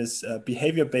talk is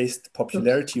behavior-based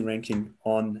popularity ranking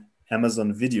on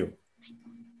Amazon Video.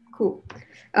 Cool.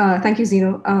 Thank you,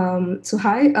 Zeno. So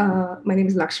hi, my name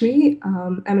is Lakshmi.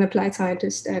 I'm an applied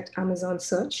scientist at Amazon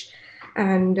Search.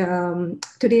 And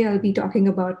today I'll be talking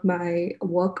about my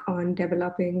work on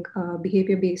developing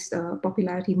behavior-based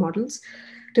popularity models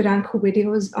to rank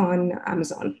videos on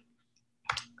Amazon.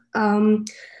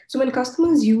 So when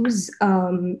customers use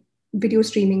video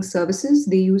streaming services,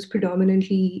 they use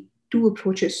predominantly two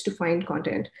approaches to find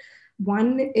content.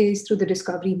 One is through the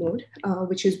discovery mode,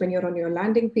 which is when you're on your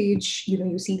landing page,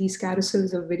 you see these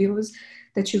carousels of videos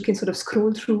that you can sort of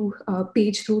scroll through,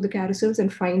 page through the carousels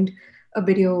and find a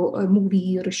video, a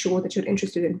movie, or a show that you're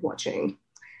interested in watching.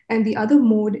 And the other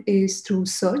mode is through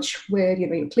search, where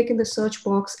you click in the search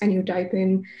box and you type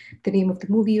in the name of the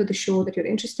movie or the show that you're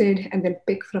interested, and then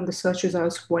pick from the search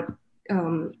results what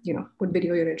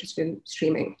video you're interested in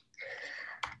streaming.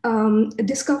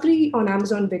 Discovery on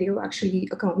Amazon Video actually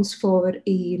accounts for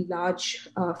a large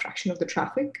fraction of the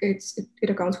traffic. It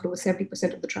accounts for over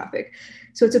 70% of the traffic.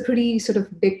 So it's a pretty sort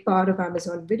of big part of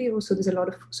Amazon Video. So there's a lot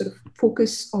of sort of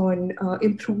focus on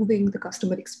improving the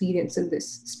customer experience in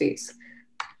this space.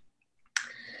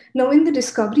 Now, in the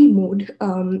discovery mode,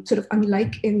 sort of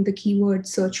unlike in the keyword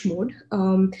search mode,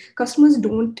 customers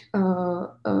don't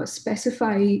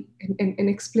specify an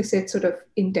explicit sort of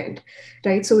intent,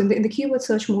 right? So in the keyword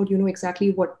search mode, you know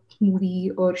exactly what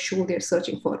movie or show they're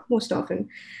searching for most often.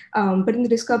 But in the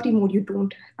discovery mode, you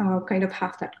don't kind of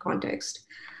have that context.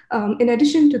 In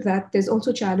addition to that, there's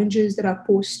also challenges that are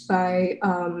posed by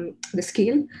the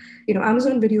scale.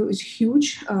 Amazon Video is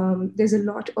huge. There's a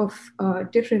lot of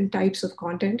different types of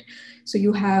content. So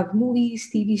you have movies,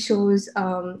 TV shows,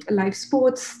 live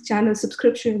sports, channel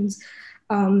subscriptions.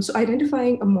 So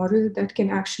identifying a model that can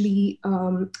actually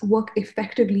work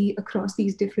effectively across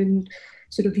these different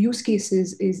sort of use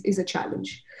cases is a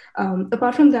challenge.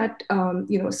 Apart from that,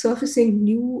 surfacing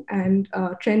new and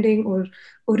trending or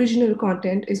original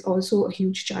content is also a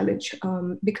huge challenge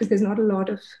because there's not a lot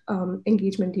of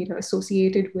engagement data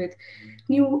associated with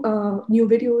new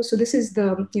videos. So this is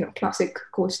the classic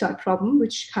cold start problem,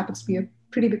 which happens to be a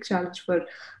pretty big challenge for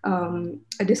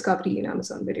a discovery in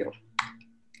Amazon Video.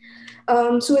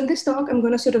 So in this talk, I'm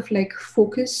going to sort of like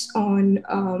focus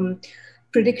on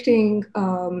predicting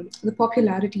the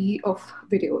popularity of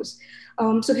videos.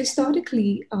 So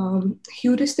historically,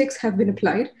 heuristics have been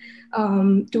applied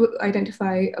to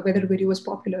identify whether a video is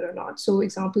popular or not. So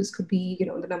examples could be,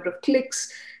 the number of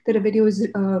clicks that a video is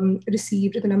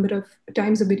received, or the number of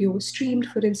times a video was streamed,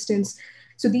 for instance.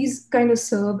 So these kind of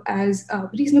serve as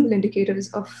reasonable indicators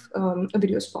of a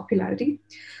video's popularity.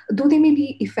 Though they may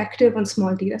be effective on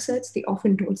small data sets, they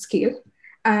often don't scale.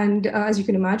 And as you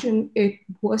can imagine, it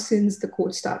worsens the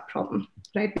cold start problem,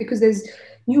 right? Because there's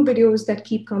new videos that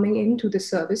keep coming into the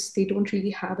service. They don't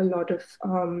really have a lot of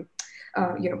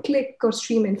click or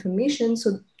stream information.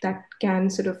 So that can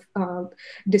sort of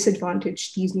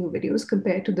disadvantage these new videos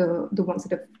compared to the ones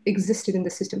that have existed in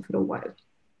the system for a while.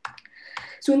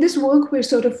 So in this work, we're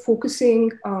sort of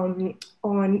focusing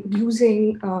on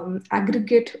using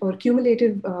aggregate or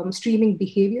cumulative streaming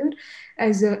behavior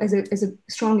as a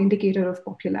strong indicator of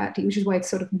popularity, which is why it's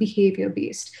sort of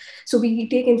behavior-based. So we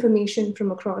take information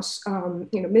from across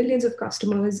millions of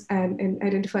customers and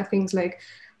identify things like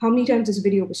how many times this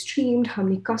video was streamed, how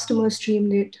many customers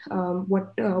streamed it,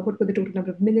 what were the total number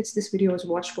of minutes this video was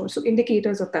watched for. So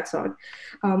indicators of that sort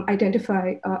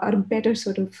identify are better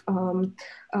sort of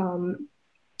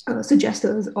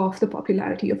suggesters of the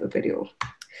popularity of a video.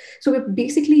 So we're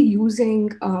basically using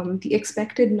the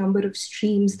expected number of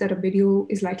streams that a video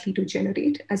is likely to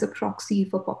generate as a proxy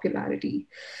for popularity.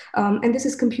 And this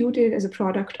is computed as a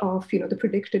product of the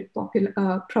predicted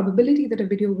probability that a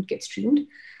video would get streamed,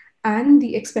 and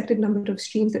the expected number of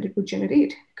streams that it would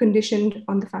generate, conditioned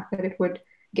on the fact that it would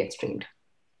get streamed.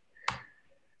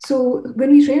 So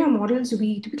when we train our models,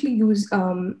 we typically use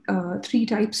 3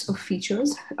 types of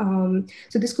features.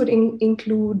 So this could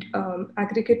include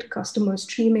aggregate customer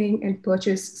streaming and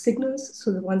purchase signals.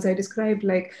 So the ones I described,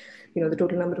 like the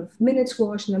total number of minutes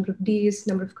watched, number of days,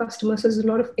 number of customers. So there's a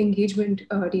lot of engagement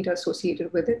data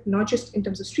associated with it, not just in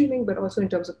terms of streaming, but also in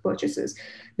terms of purchases,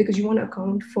 because you want to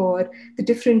account for the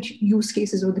different use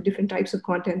cases or the different types of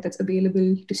content that's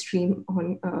available to stream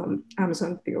on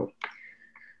Amazon Video.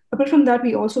 Apart from that,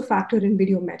 we also factor in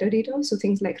video metadata, so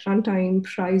things like runtime,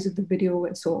 price of the video,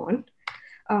 and so on.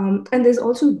 And there's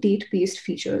also date-based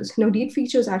features. Now, date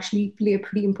features actually play a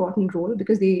pretty important role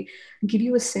because they give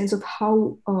you a sense of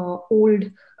how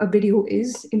old a video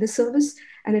is in the service,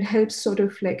 and it helps sort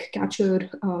of like capture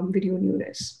video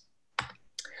newness.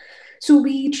 So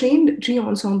we trained tree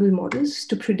ensemble models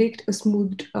to predict a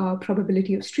smoothed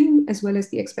probability of stream, as well as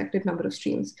the expected number of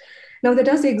streams. Now, there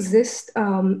does exist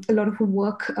a lot of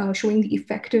work showing the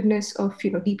effectiveness of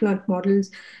deep learned models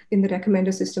in the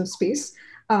recommender system space.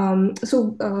 But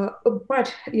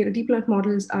deep learned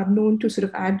models are known to sort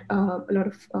of add a lot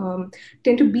of,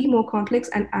 tend to be more complex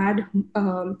and add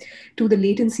to the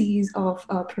latencies of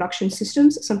production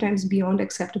systems, sometimes beyond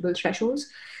acceptable thresholds.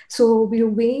 So we are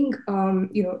weighing,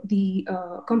 the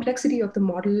complexity of the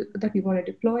model that we want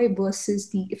to deploy versus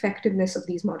the effectiveness of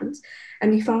these models.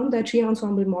 And we found that tree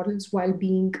ensemble models, while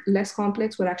being less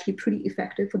complex, were actually pretty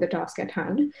effective for the task at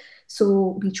hand.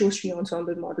 So we chose tree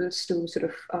ensemble models to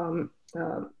sort of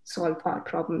solve our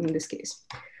problem in this case.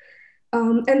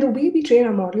 And the way we train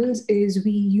our models is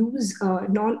we use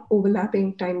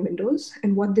non-overlapping time windows.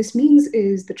 And what this means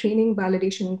is the training,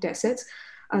 validation, and test sets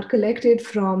are collected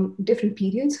from different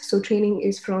periods. So training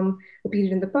is from a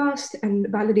period in the past, and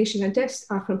validation and tests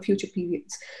are from future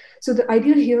periods. So the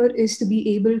idea here is to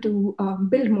be able to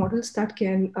build models that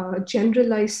can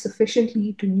generalize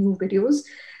sufficiently to new videos.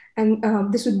 And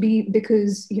this would be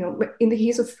because, in the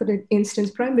case of, for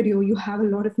instance, Prime Video, you have a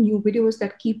lot of new videos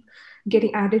that keep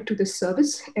getting added to the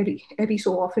service every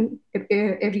so often,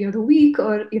 every other week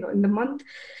or in the month.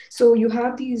 So you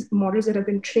have these models that have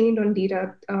been trained on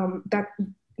data that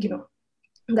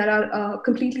are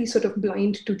completely sort of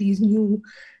blind to these new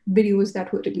videos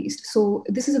that were released. So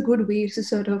this is a good way to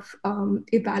sort of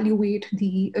evaluate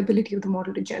the ability of the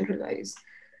model to generalize.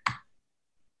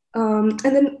 And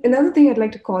then another thing I'd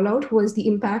like to call out was the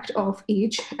impact of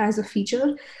age as a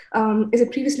feature. As I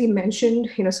previously mentioned,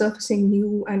 surfacing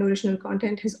new and original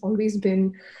content has always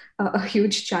been a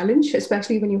huge challenge,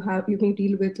 especially when you can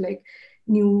deal with like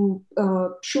new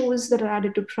shows that are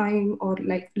added to Prime or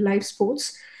like live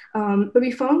sports. But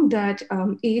we found that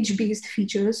age-based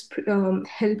features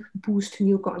help boost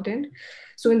new content.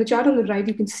 So in the chart on the right,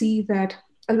 you can see that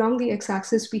along the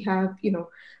x-axis, we have,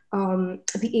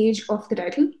 the age of the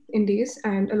title in days,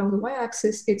 and along the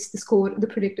y-axis, it's the score, the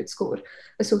predicted score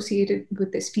associated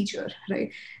with this feature,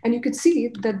 right? And you could see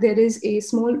that there is a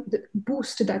small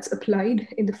boost that's applied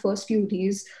in the first few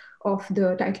days of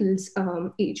the title's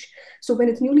age. So when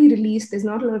it's newly released, there's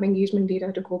not a lot of engagement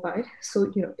data to go by.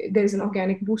 So, there's an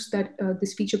organic boost that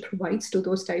this feature provides to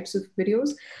those types of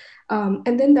videos.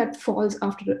 And then that falls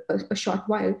after a short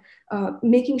while,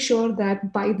 making sure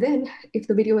that by then, if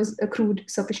the video has accrued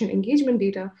sufficient engagement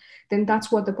data, then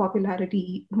that's what the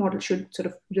popularity model should sort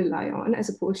of rely on, as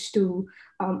opposed to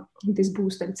this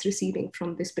boost that it's receiving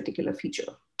from this particular feature.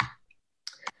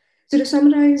 So to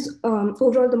summarize,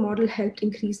 overall, the model helped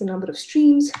increase the number of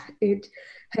streams. It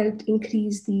helped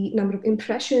increase the number of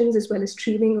impressions, as well as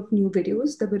streaming of new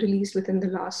videos that were released within the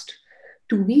last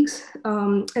 2 weeks.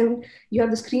 And you have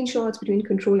the screenshots between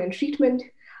control and treatment.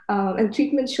 And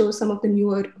treatment shows some of the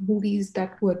newer movies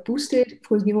that were boosted,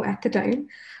 it was new at the time.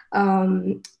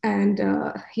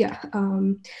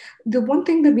 The one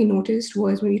thing that we noticed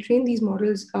was when we trained these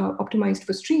models optimized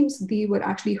for streams, they were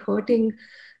actually hurting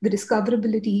the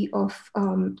discoverability of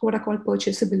what are called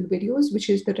purchasable videos, which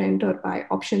is the rent or buy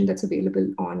option that's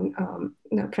available on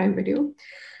Prime Video.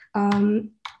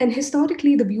 And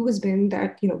historically, the view has been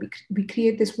that we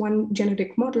create this one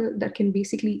generic model that can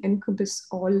basically encompass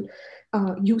all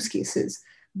use cases.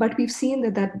 But we've seen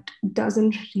that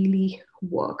doesn't really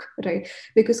work, right?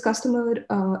 Because customer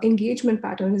engagement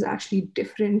pattern is actually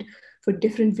different for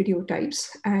different video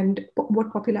types. And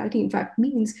what popularity in fact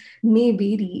means may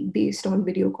vary based on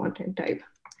video content type.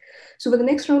 So for the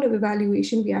next round of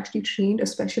evaluation, we actually trained a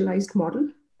specialized model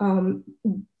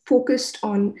focused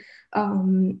on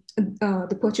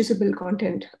the purchasable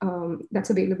content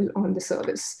that's available on the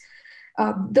service.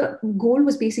 The goal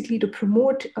was basically to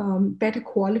promote better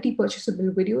quality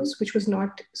purchasable videos, which was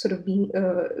not sort of being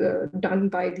done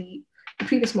by the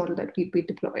previous model that we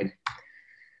deployed.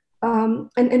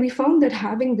 And we found that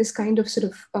having this kind of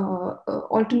sort of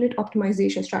alternate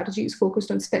optimization strategies focused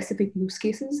on specific use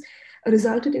cases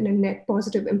resulted in a net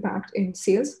positive impact in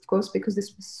sales, of course, because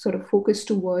this was sort of focused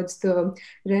towards the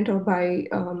rent or buy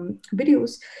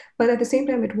videos, but at the same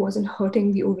time, it wasn't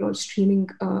hurting the overall streaming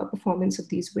performance of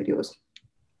these videos.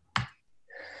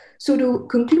 So to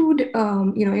conclude,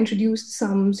 introduced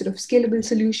some sort of scalable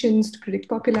solutions to predict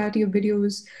popularity of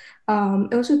videos.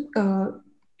 Also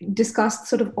discussed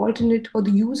sort of alternate or the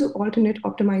use of alternate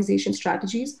optimization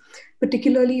strategies,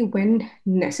 particularly when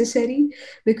necessary,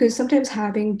 because sometimes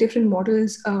having different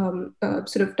models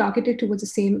sort of targeted towards the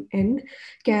same end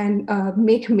can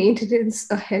make maintenance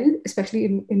a hell, especially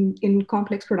in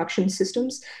complex production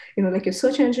systems, like your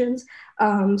search engines.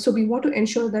 So we want to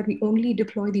ensure that we only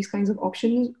deploy these kinds of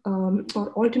options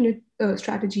or alternate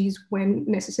strategies when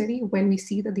necessary, when we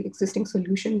see that the existing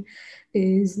solution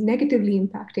is negatively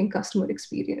impacting customer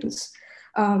experience.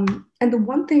 And the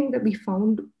one thing that we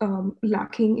found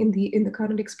lacking in the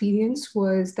current experience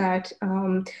was that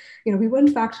we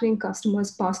weren't factoring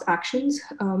customers' past actions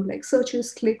like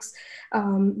searches, clicks,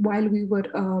 while we were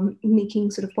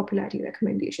making sort of popularity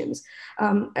recommendations.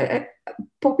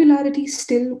 Popularity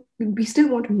we still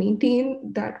want to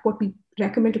maintain that what we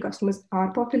recommend to customers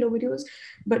are popular videos,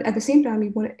 but at the same time, we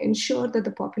want to ensure that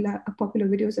the popular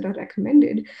videos that are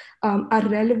recommended are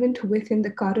relevant within the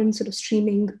current sort of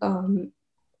streaming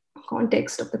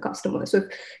context of the customer. So if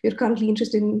you're currently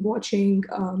interested in watching,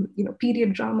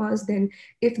 period dramas, then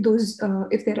if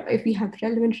we have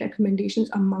relevant recommendations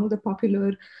among the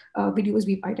popular videos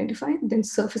we've identified, then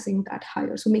surfacing that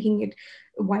higher. So making it,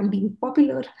 while being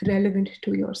popular, relevant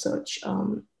to your search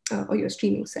or your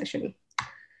streaming session.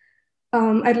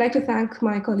 I'd like to thank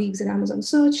my colleagues at Amazon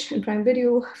Search and Prime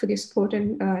Video for their support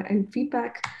and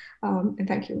feedback. And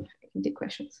thank you. I can take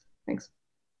questions. Thanks.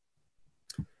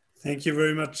 Thank you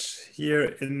very much. Here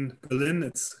in Berlin,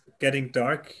 it's getting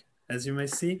dark, as you may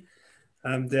see.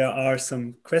 There are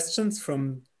some questions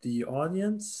from the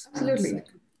audience. Absolutely.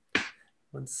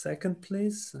 One second,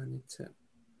 please. I need to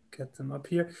get them up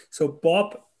here. So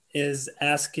Bob is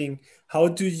asking, how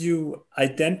do you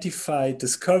identify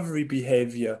discovery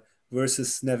behavior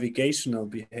versus navigational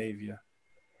behavior?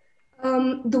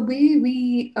 The way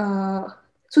we,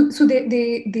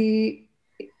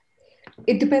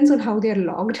 it depends on how they're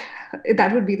logged.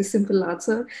 That would be the simple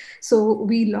answer. So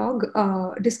we log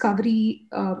discovery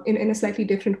in a slightly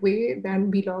different way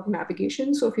than we log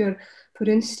navigation. So if you're, for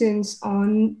instance,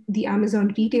 on the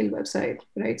Amazon retail website,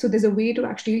 right? So there's a way to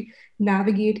actually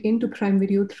navigate into Prime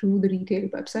Video through the retail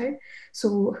website.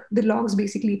 So the logs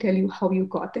basically tell you how you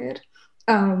got there.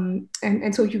 And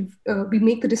so we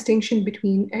make the distinction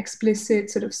between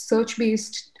explicit sort of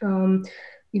search-based,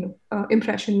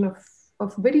 impression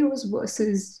of videos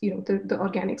versus, the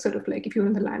organic sort of like if you're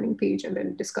on the landing page and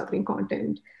then discovering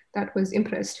content that was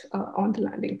impressed on the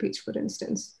landing page, for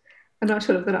instance. I'm not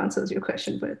sure if that answers your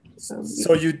question, but.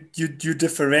 So you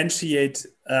differentiate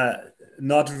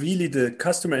not really the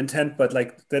customer intent, but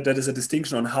like that is a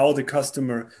distinction on how the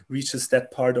customer reaches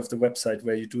that part of the website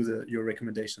where you do your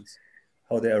recommendations,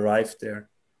 how they arrive there.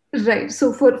 Right.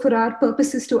 So for our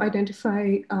purposes to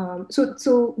identify,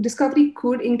 so discovery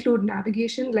could include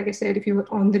navigation. Like I said, if you were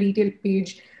on the retail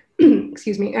page,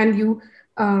 excuse me, and you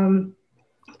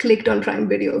clicked on Prime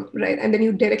Video, right, and then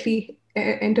you directly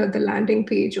entered the landing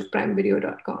page of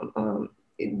primevideo.com,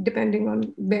 depending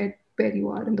on where you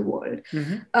are in the world.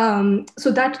 Mm-hmm.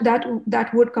 So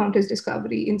that would count as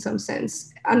discovery in some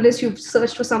sense, unless you've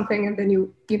searched for something and then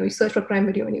you search for Prime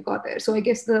Video and you got there. So I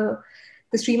guess the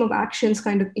stream of actions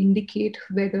kind of indicate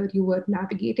whether you were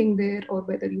navigating there or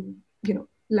whether you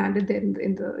landed there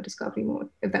in the discovery mode,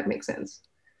 if that makes sense.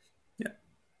 Yeah.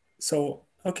 So,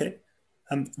 okay.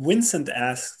 Vincent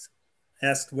asked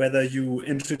whether you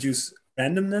introduce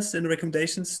randomness in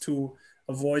recommendations to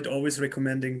avoid always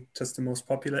recommending just the most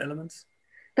popular elements.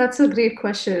 That's a great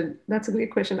question.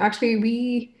 Actually,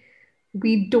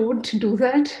 we don't do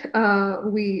that.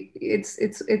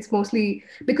 It's mostly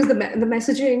because the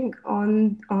messaging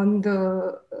on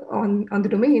the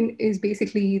domain is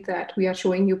basically that we are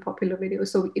showing you popular videos.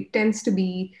 So it tends to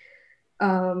be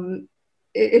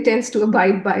it tends to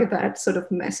abide by that sort of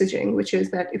messaging, which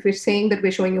is that if we're saying that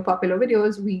we're showing you popular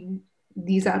videos,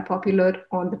 these are popular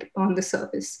on the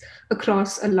surface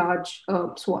across a large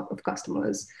swath of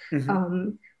customers.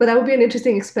 Mm-hmm. But that would be an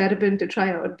interesting experiment to try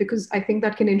out, because I think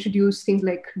that can introduce things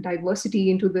like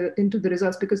diversity into the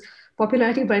results, because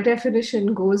popularity by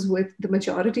definition goes with the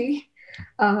majority.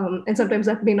 And sometimes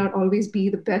that may not always be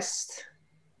the best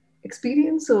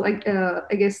experience. So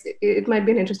I guess it might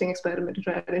be an interesting experiment to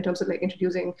try in terms of like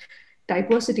introducing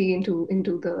diversity into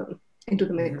the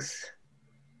mix.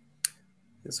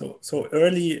 So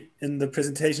early in the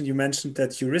presentation, you mentioned that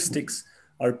heuristics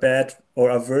are bad or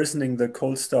are worsening the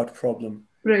cold start problem.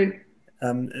 Right.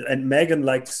 And Megan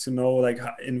likes to know, like,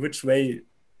 in which way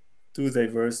do they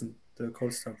worsen the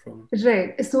cold start problem?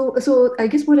 Right. So I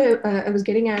guess what I was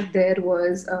getting at there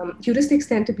was heuristics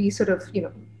tend to be sort of,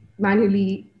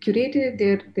 manually curated.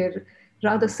 They're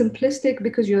rather simplistic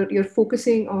because you're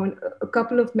focusing on a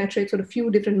couple of metrics or a few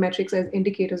different metrics as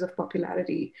indicators of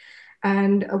popularity.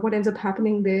 And what ends up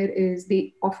happening there is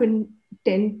they often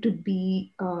tend to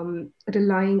be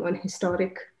relying on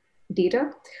historic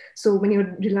data. So when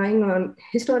you're relying on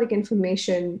historic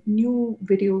information, new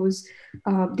videos,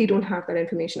 they don't have that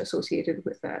information associated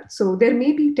with that. So there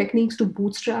may be techniques to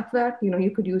bootstrap that.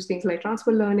 You could use things like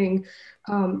transfer learning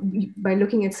by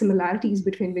looking at similarities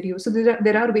between videos. So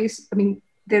there are ways,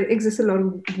 there exists a lot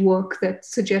of work that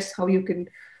suggests how you can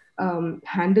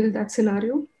handle that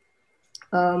scenario.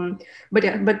 But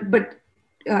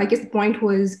I guess the point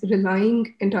was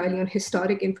relying entirely on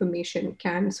historic information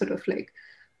can sort of like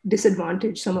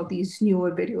disadvantage some of these newer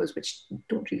videos which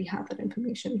don't really have that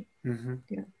information. Mm-hmm.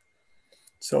 Yeah.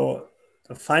 So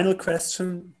the final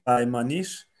question by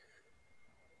Manish: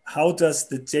 how does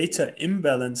the data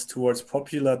imbalance towards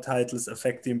popular titles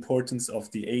affect the importance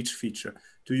of the age feature?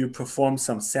 Do you perform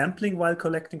some sampling while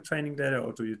collecting training data,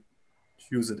 or do you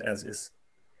use it as is?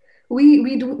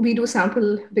 We do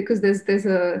sample because there's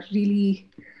a really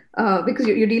because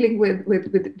you're dealing with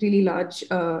really large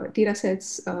data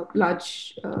sets,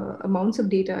 large amounts of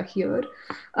data here.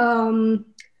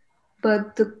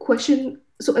 But the question,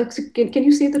 so can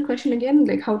you say the question again?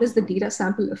 Like, how does the data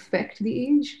sample affect the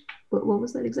age? What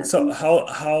was that exactly? So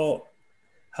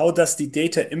how does the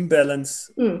data imbalance,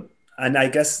 and I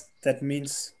guess that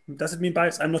means, does it mean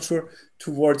bias? I'm not sure,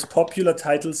 towards popular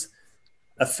titles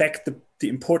affect the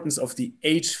importance of the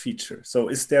age feature? So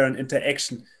is there an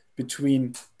interaction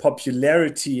between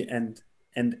popularity and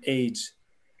age?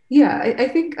 Yeah, I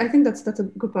think that's a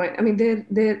good point. I mean,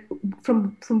 they're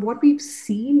from what we've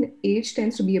seen, age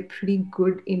tends to be a pretty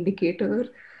good indicator.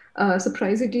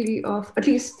 Surprisingly, of at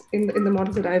least in the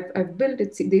models that I've built,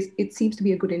 it seems to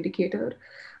be a good indicator.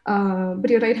 But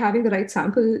you're right, having the right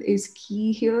sample is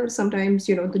key here. Sometimes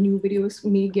the new videos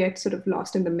may get sort of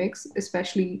lost in the mix,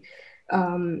 especially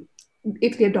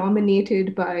if they're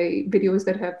dominated by videos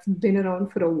that have been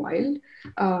around for a while.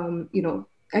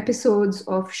 Episodes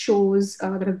of shows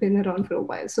that have been around for a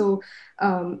while. So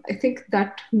I think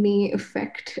that may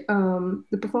affect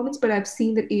the performance, but I've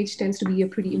seen that age tends to be a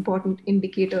pretty important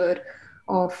indicator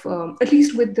of, at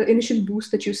least with the initial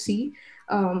boost that you see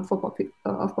of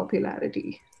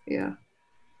popularity. Yeah.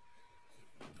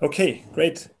 Okay,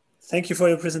 great. Thank you for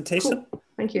your presentation. Cool.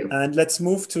 Thank you. And let's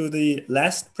move to the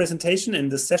last presentation in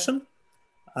this session.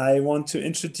 I want to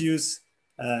introduce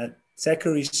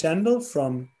Zachary Schendel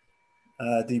from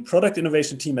the product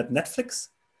innovation team at Netflix.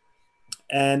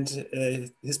 And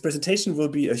his presentation will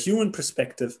be a human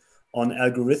perspective on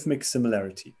algorithmic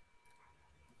similarity.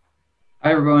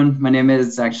 Hi, everyone. My name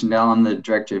is Zach Schendel. I'm the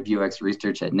Director of UX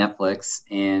Research at Netflix,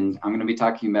 and I'm going to be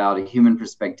talking about a human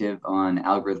perspective on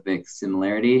algorithmic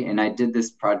similarity. And I did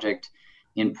this project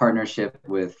in partnership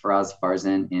with Faraz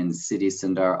Farzan and Siddhi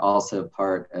Sundar, also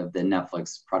part of the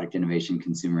Netflix Product Innovation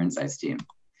Consumer Insights team.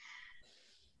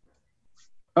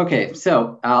 Okay,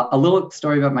 so a little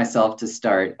story about myself to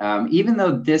start. Even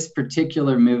though this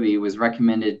particular movie was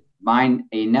recommended by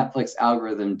a Netflix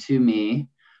algorithm to me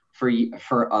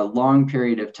for a long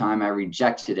period of time, I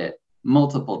rejected it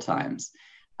multiple times.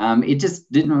 It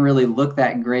just didn't really look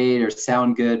that great or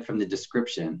sound good from the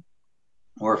description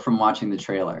or from watching the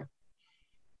trailer.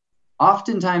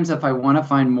 Oftentimes, if I want to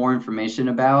find more information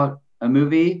about a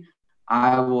movie,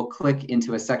 I will click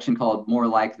into a section called More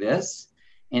Like This,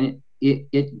 and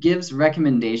it gives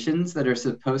recommendations that are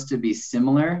supposed to be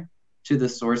similar to the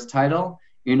source title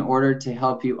in order to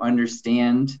help you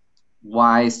understand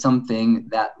why something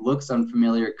that looks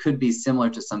unfamiliar could be similar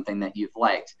to something that you've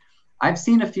liked. I've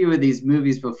seen a few of these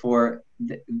movies before.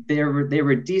 They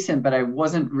were decent, but I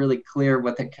wasn't really clear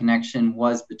what the connection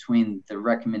was between the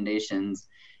recommendations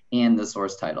and the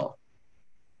source title.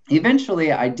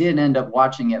 Eventually, I did end up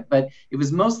watching it, but it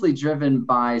was mostly driven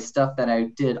by stuff that I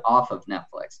did off of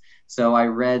Netflix. So I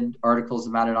read articles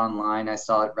about it online, I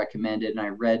saw it recommended, and I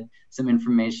read some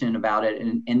information about it.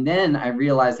 And then I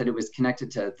realized that it was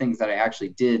connected to things that I actually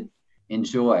did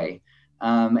enjoy.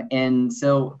 And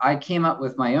so I came up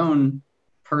with my own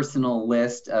personal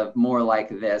list of more like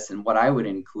this and what I would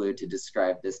include to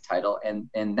describe this title,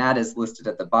 and that is listed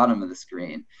at the bottom of the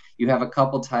screen. You have a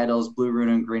couple titles, Blue Room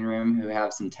and Green Room, who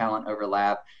have some talent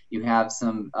overlap. You have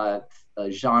some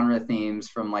genre themes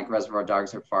from like Reservoir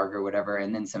Dogs or Fargo or whatever,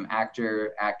 and then some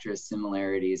actor-actress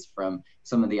similarities from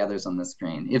some of the others on the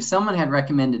screen. If someone had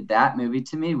recommended that movie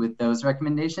to me with those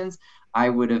recommendations, I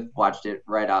would have watched it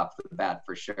right off the bat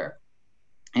for sure.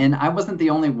 And I wasn't the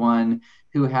only one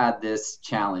who had this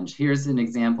challenge. Here's an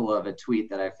example of a tweet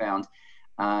that I found.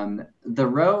 The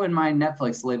row in my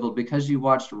Netflix labeled "Because You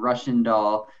Watched Russian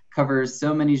Doll" covers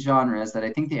so many genres that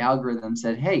I think the algorithm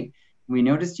said, hey, we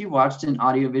noticed you watched an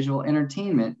audiovisual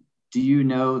entertainment. Do you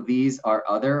know these are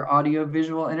other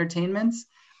audiovisual entertainments?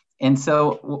 And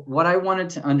so what I wanted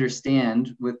to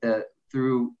understand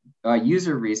through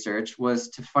user research was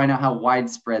to find out how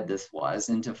widespread this was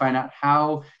and to find out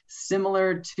how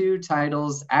similar two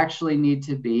titles actually need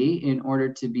to be in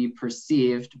order to be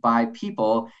perceived by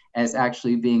people as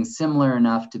actually being similar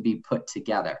enough to be put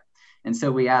together. And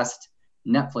so we asked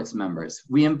Netflix members.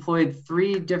 We employed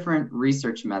 3 different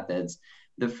research methods.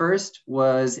 The first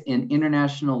was an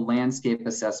international landscape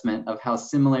assessment of how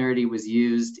similarity was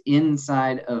used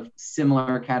inside of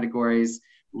similar categories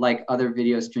like other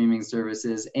video streaming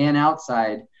services and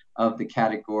outside of the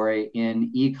category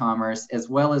in e-commerce, as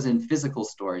well as in physical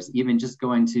stores, even just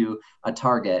going to a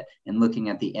Target and looking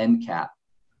at the end cap.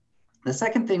 The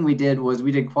second thing we did was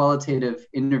we did qualitative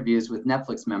interviews with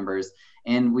Netflix members,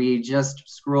 and we just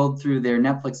scrolled through their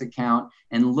Netflix account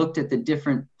and looked at the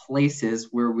different places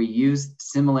where we used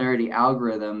similarity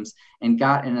algorithms and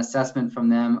got an assessment from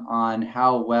them on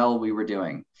how well we were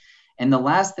doing. And the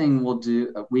last thing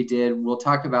we'll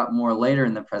talk about more later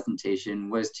in the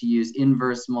presentation, was to use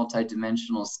inverse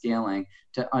multidimensional scaling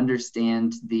to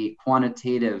understand the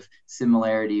quantitative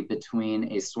similarity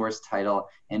between a source title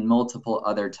and multiple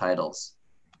other titles.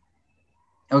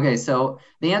 Okay, so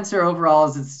the answer overall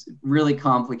is it's really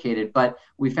complicated, but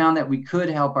we found that we could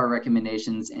help our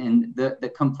recommendations, and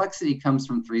the complexity comes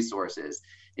from 3 sources.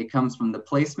 It comes from the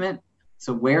placement,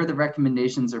 so where the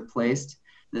recommendations are placed.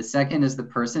 The second is the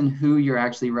person who you're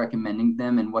actually recommending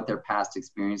them and what their past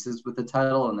experiences with the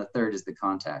title. And the third is the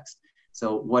context.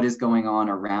 So what is going on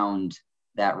around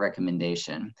that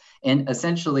recommendation? And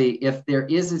essentially, if there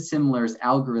is a similar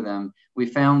algorithm, we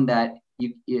found that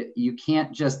you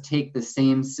can't just take the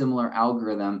same similar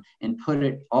algorithm and put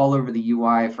it all over the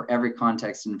UI for every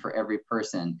context and for every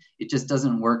person. It just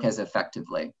doesn't work as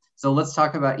effectively. So let's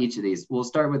talk about each of these. We'll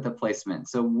start with the placement.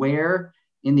 So where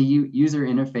in the user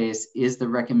interface is the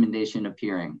recommendation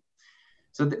appearing?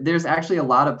 So there's actually a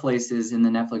lot of places in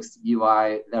the Netflix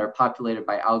UI that are populated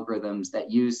by algorithms that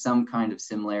use some kind of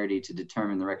similarity to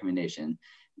determine the recommendation.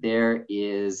 There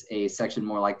is a section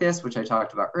more like this, which I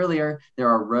talked about earlier. There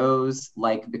are rows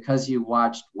like because you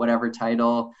watched whatever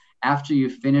title. After you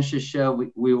finish a show,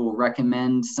 we will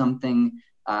recommend something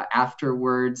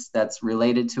afterwards that's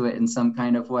related to it in some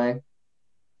kind of way.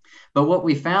 But what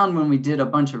we found when we did a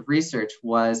bunch of research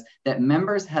was that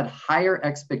members had higher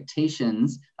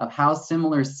expectations of how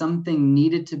similar something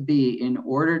needed to be in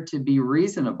order to be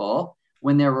reasonable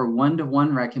when there were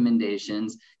one-to-one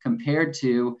recommendations compared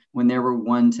to when there were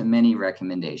one-to-many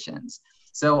recommendations.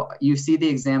 So you see the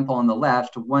example on the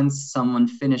left. Once someone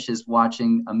finishes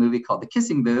watching a movie called The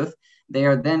Kissing Booth, they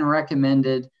are then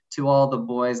recommended to all the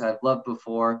boys I've loved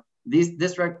before.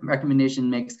 This recommendation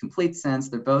makes complete sense.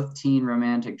 They're both teen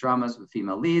romantic dramas with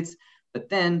female leads. But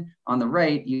then on the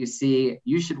right, you see,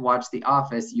 you should watch The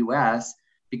Office US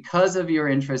because of your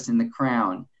interest in The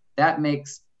Crown. That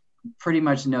makes pretty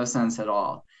much no sense at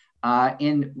all.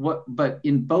 But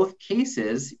in both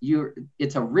cases,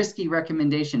 it's a risky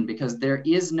recommendation because there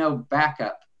is no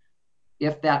backup.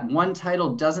 If that one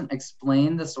title doesn't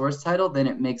explain the source title, then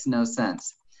it makes no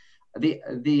sense.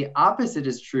 The opposite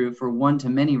is true for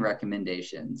one-to-many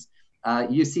recommendations.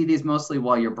 You see these mostly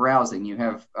while you're browsing. You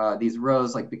have these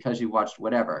rows like because you watched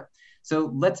whatever.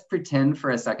 So let's pretend for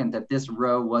a second that this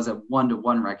row was a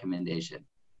one-to-one recommendation.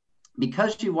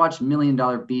 Because you watched $1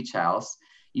 Million Beach House,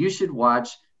 you should watch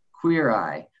Queer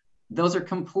Eye. Those are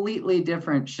completely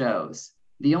different shows.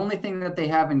 The only thing that they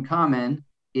have in common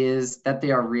is that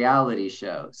they are reality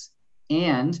shows.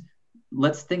 And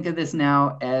let's think of this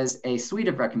now as a suite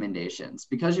of recommendations.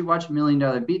 Because you watch $1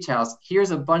 Million Beach House,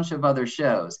 here's a bunch of other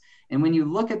shows. And when you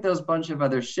look at those bunch of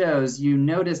other shows, you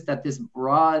notice that this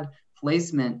broad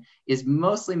placement is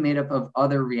mostly made up of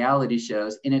other reality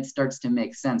shows, and it starts to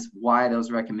make sense why those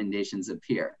recommendations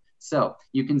appear. So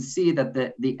you can see that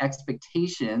the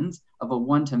expectations of a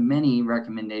one-to-many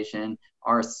recommendation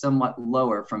are somewhat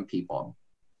lower from people.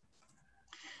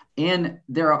 And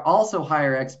there are also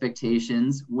higher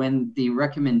expectations when the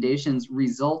recommendations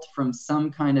result from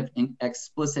some kind of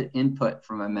explicit input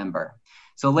from a member.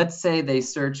 So let's say they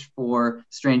search for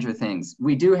Stranger Things.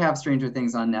 We do have Stranger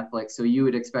Things on Netflix, so you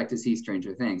would expect to see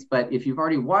Stranger Things. But if you've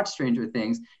already watched Stranger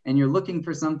Things and you're looking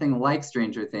for something like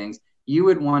Stranger Things, you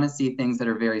would want to see things that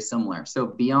are very similar. So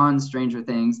Beyond Stranger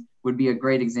Things would be a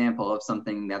great example of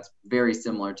something that's very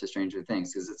similar to Stranger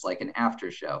Things because it's like an after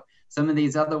show. Some of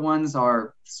these other ones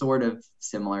are sort of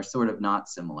similar, sort of not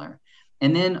similar.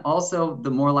 And then also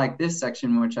the More Like This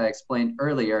section, which I explained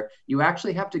earlier, you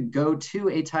actually have to go to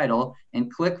a title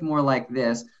and click More Like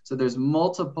This. So there's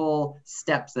multiple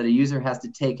steps that a user has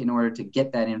to take in order to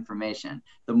get that information.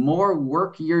 The more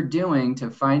work you're doing to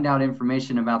find out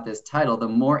information about this title, the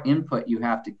more input you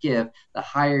have to give, the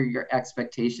higher your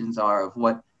expectations are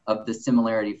of the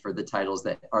similarity for the titles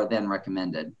that are then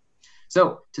recommended.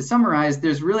 So to summarize,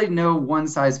 there's really no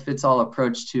one-size-fits-all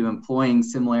approach to employing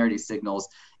similarity signals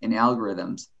in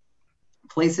algorithms.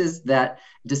 Places that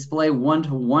display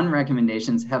one-to-one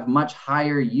recommendations have much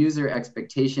higher user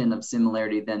expectation of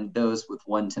similarity than those with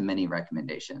one-to-many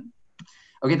recommendation.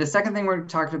 Okay, the second thing we're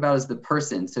talking about is the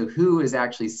person. So who is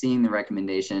actually seeing the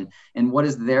recommendation and what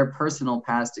is their personal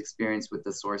past experience with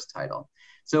the source title?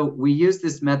 So we use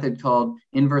this method called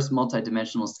inverse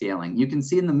multidimensional scaling. You can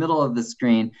see in the middle of the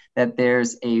screen that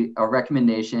there's a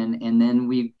recommendation, and then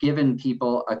we've given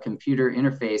people a computer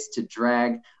interface to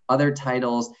drag other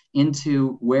titles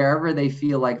into wherever they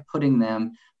feel like putting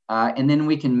them. And then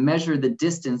we can measure the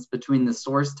distance between the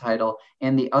source title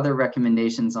and the other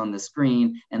recommendations on the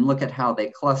screen and look at how they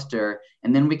cluster.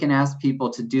 And then we can ask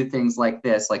people to do things like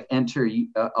this, like enter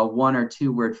a 1 or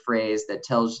 2 word phrase that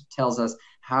tells us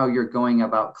how you're going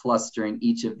about clustering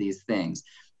each of these things.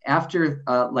 After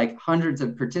like hundreds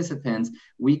of participants,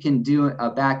 we can do a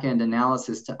back-end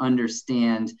analysis to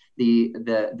understand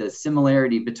the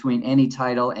similarity between any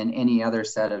title and any other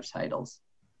set of titles.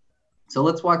 So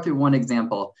let's walk through one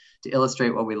example to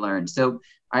illustrate what we learned. So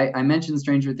I mentioned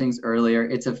Stranger Things earlier.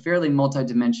 It's a fairly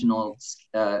multidimensional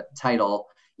title.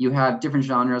 You have different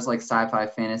genres like sci-fi,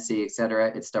 fantasy,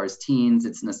 etc. It stars teens.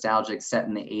 It's nostalgic, set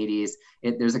in the 80s.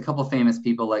 There's a couple famous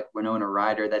people like Winona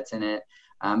Ryder that's in it.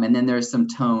 And then there's some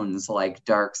tones like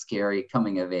dark, scary,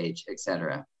 coming of age,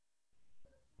 etc.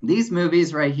 These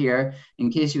movies right here, in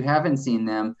case you haven't seen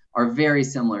them, are very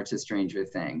similar to Stranger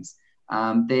Things.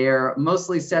 They're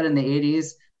mostly set in the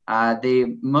 80s.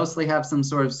 They mostly have some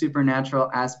sort of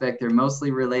supernatural aspect. They're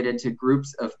mostly related to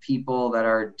groups of people that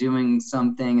are doing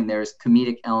something, and there's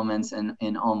comedic elements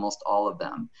in almost all of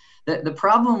them. The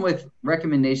problem with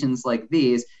recommendations like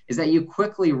these is that you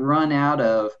quickly run out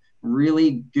of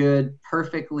really good,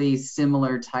 perfectly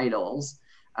similar titles.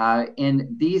 And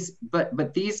these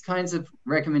kinds of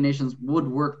recommendations would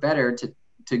work better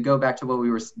to go back to what we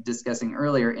were discussing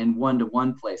earlier in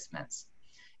one-to-one placements.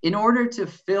 In order to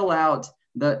fill out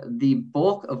the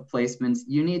bulk of placements,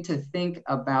 you need to think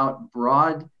about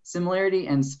broad similarity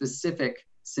and specific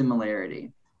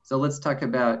similarity. So let's talk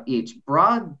about each.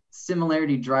 Broad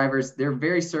similarity drivers, they're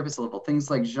very surface level, things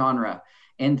like genre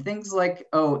and things like,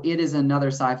 oh, it is another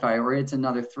sci-fi or it's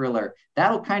another thriller.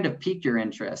 That'll kind of pique your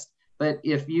interest. But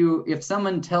if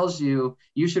someone tells you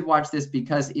you should watch this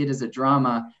because it is a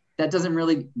drama, that doesn't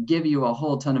really give you a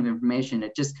whole ton of information.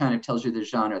 It just kind of tells you the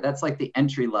genre. That's like the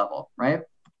entry level, right?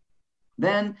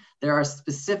 Then there are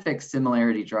specific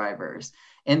similarity drivers.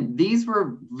 And these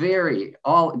were they're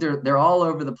all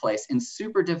over the place and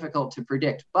super difficult to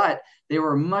predict, but they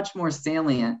were much more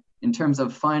salient in terms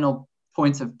of final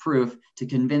points of proof to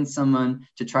convince someone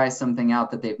to try something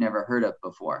out that they've never heard of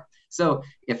before. So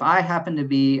if I happen to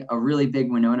be a really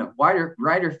big Winona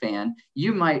Ryder fan,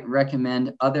 you might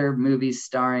recommend other movies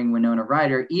starring Winona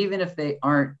Ryder, even if they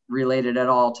aren't related at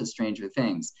all to Stranger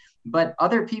Things. But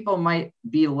other people might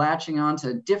be latching on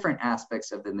to different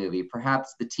aspects of the movie,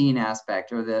 perhaps the teen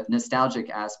aspect or the nostalgic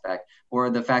aspect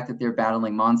or the fact that they're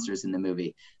battling monsters in the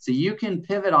movie. So you can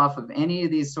pivot off of any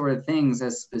of these sort of things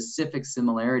as specific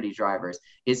similarity drivers.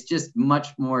 It's just much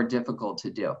more difficult to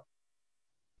do.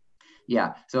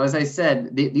 Yeah, so as I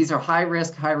said, these are high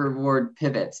risk, high reward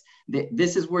pivots.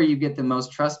 This is where you get the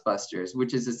most trust busters,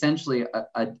 which is essentially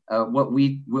what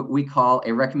we call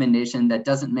a recommendation that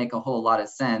doesn't make a whole lot of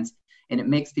sense, and it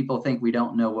makes people think we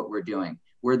don't know what we're doing,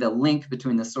 where the link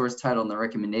between the source title and the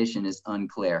recommendation is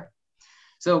unclear.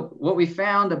 So what we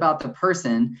found about the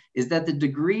person is that the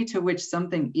degree to which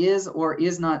something is or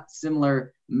is not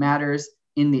similar matters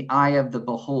in the eye of the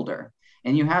beholder.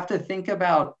 And you have to think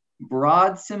about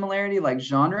broad similarity like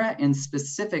genre and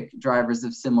specific drivers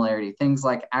of similarity, things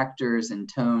like actors and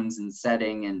tones and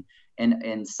setting and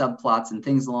subplots and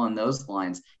things along those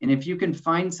lines. And if you can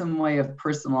find some way of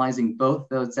personalizing both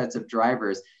those sets of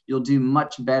drivers, you'll do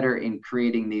much better in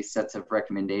creating these sets of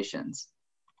recommendations.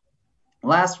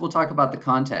 Last, we'll talk about the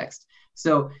context.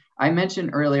 So I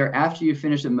mentioned earlier, after you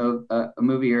finish a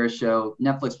movie or a show,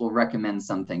 Netflix will recommend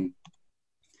something.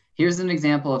 Here's an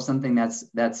example of something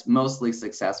that's mostly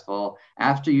successful.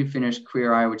 After you finish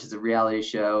Queer Eye, which is a reality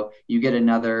show, you get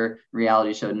another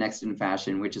reality show, Next in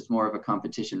Fashion, which is more of a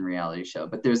competition reality show.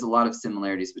 But there's a lot of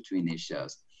similarities between these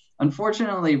shows.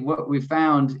 Unfortunately, what we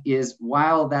found is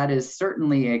while that is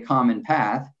certainly a common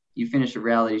path, you finish a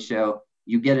reality show,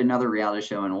 you get another reality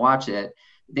show and watch it,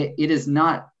 it is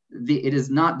not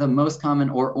the most common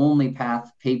or only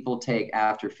path people take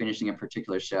after finishing a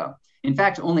particular show. In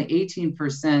fact, only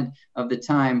 18% of the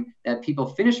time that people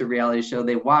finish a reality show,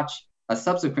 they watch a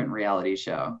subsequent reality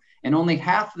show. And only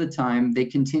half of the time they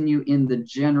continue in the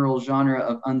general genre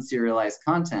of unserialized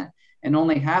content. And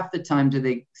only half the time do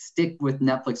they stick with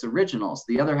Netflix originals.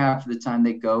 The other half of the time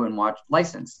they go and watch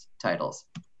licensed titles.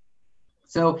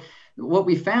 So what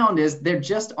we found is there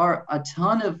just are a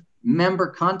ton of member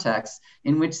contexts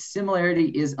in which similarity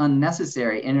is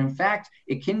unnecessary. And in fact,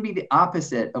 it can be the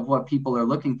opposite of what people are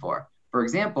looking for. For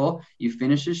example, you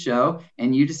finish a show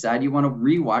and you decide you want to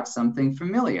rewatch something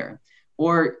familiar,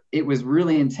 or it was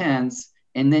really intense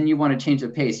and then you want to change the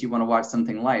pace, you want to watch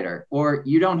something lighter, or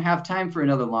you don't have time for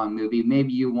another long movie,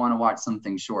 maybe you want to watch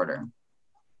something shorter.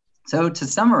 So to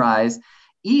summarize,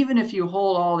 even if you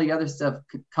hold all the other stuff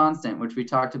constant, which we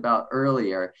talked about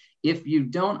earlier, if you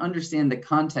don't understand the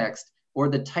context or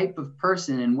the type of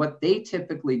person and what they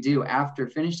typically do after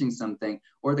finishing something,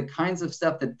 or the kinds of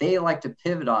stuff that they like to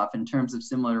pivot off in terms of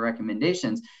similar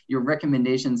recommendations, your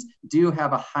recommendations do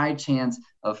have a high chance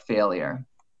of failure.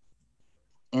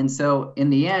 And so in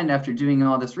the end, after doing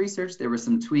all this research, there were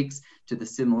some tweaks to the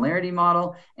similarity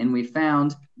model. And we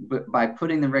found by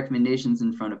putting the recommendations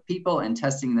in front of people and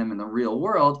testing them in the real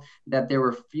world, that there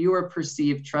were fewer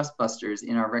perceived trust busters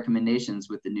in our recommendations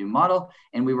with the new model.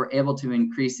 And we were able to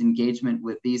increase engagement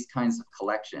with these kinds of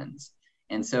collections.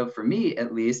 And so for me,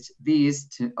 at least, these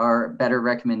are better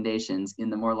recommendations in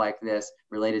the more like this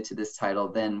related to this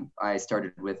title than I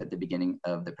started with at the beginning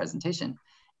of the presentation.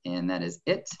 And that is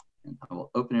it. And I will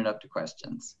open it up to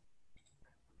questions.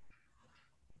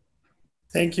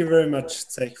 Thank you very much,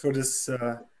 Zach, for this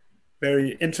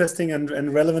very interesting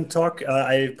and relevant talk.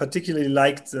 I particularly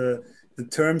liked the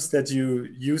terms that you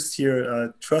used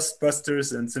here, trust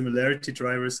busters and similarity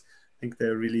drivers. I think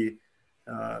they're really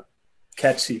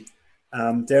catchy.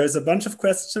 There's a bunch of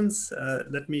questions.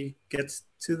 Let me get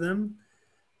to them.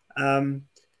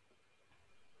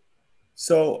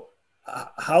 So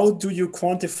how do you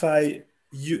quantify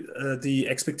the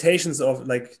expectations of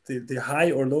like the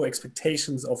high or low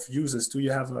expectations of users? Do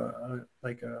you have a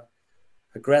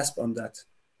grasp on that?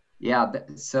 Yeah,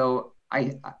 so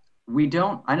I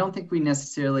don't think we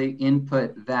necessarily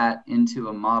input that into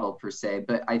a model per se,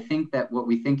 but I think that what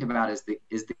we think about is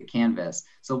the canvas.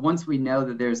 So once we know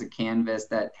that there's a canvas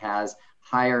that has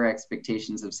higher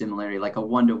expectations of similarity, like a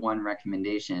one-to-one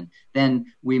recommendation, then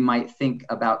we might think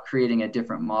about creating a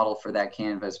different model for that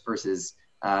canvas versus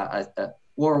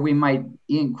or we might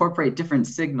incorporate different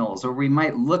signals, or we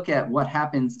might look at what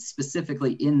happens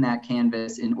specifically in that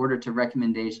canvas in order to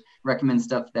recommend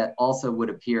stuff that also would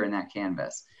appear in that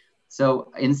canvas.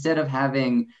 So instead of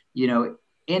having,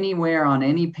 anywhere on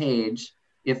any page,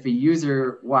 if a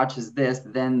user watches this,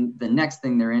 then the next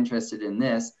thing they're interested in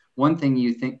this, one thing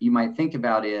you might think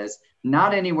about is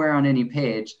not anywhere on any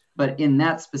page, but in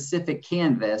that specific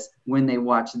canvas, when they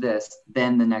watch this,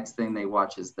 then the next thing they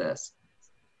watch is this.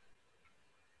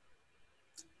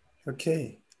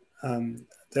 Okay,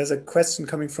 there's a question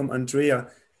coming from Andrea.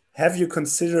 Have you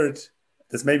considered,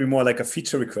 this may be more like a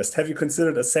feature request, have you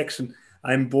considered a section,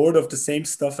 I'm bored of the same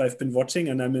stuff I've been watching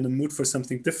and I'm in a mood for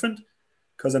something different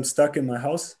because I'm stuck in my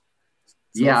house?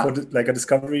 So yeah. For like a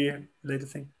discovery related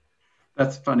thing?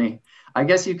 That's funny. I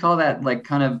guess you call that like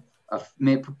kind of,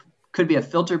 could be a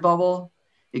filter bubble.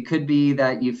 It could be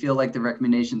that you feel like the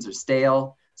recommendations are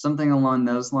stale, something along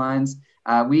those lines.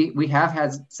 We have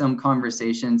had some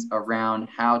conversations around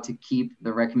how to keep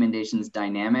the recommendations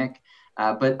dynamic.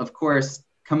 But of course,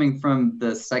 coming from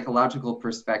the psychological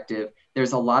perspective,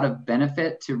 there's a lot of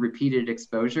benefit to repeated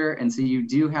exposure. And so you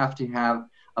do have to have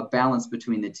a balance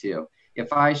between the two.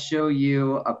 if I show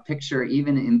you a picture,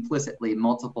 even implicitly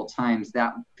multiple times,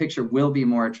 that picture will be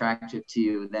more attractive to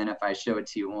you than if I show it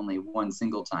to you only one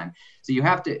single time. So you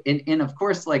have to, and of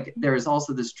course, like there's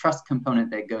also this trust component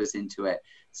that goes into it.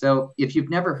 So if you've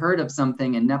never heard of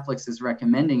something and Netflix is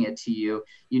recommending it to you,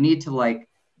 you need to like,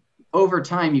 over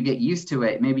time, you get used to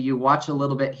it. Maybe you watch a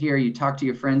little bit here, you talk to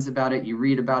your friends about it, you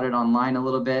read about it online a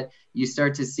little bit, you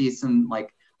start to see some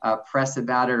like press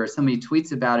about it or somebody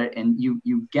tweets about it, and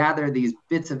you gather these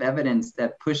bits of evidence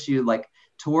that push you like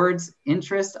towards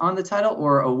interest on the title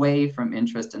or away from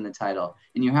interest in the title.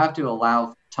 And you have to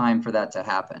allow time for that to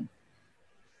happen.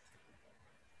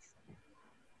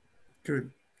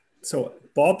 Good. So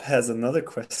Bob has another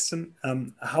question.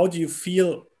 How do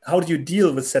you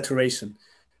deal with saturation?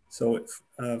 So if,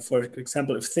 for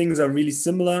example, if things are really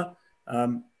similar,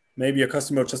 maybe a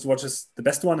customer just watches the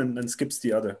best one and skips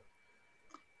the other.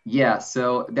 Yeah,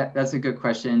 so that's a good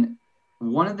question.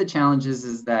 One of the challenges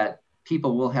is that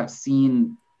people will have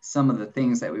seen some of the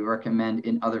things that we recommend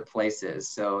in other places.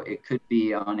 So it could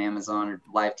be on Amazon or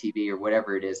live TV or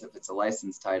whatever it is, if it's a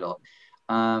licensed title.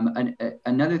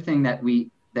 Another thing that we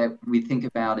think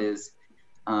about is,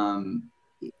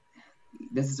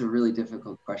 this is a really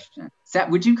difficult question.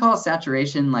 Would you call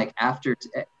saturation like after,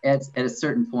 at a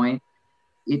certain point,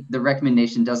 the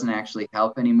recommendation doesn't actually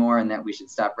help anymore and that we should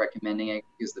stop recommending it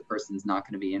because the person's not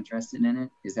going to be interested in it?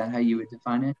 Is that how you would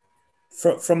define it?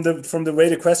 From the way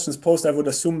the question is posed, I would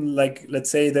assume, like,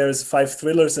 let's say there's 5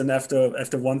 thrillers and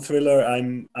after one thriller,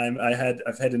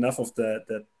 I've had enough of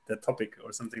that topic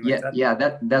or something like that. Yeah,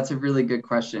 that's a really good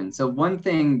question. So one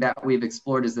thing that we've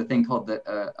explored is the thing called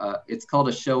it's called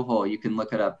a show hole. You can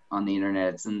look it up on the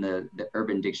internet. It's in the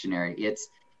Urban Dictionary.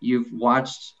 You've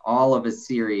watched all of a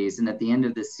series, and at the end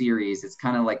of the series, it's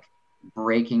kind of like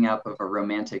breaking up of a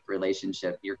romantic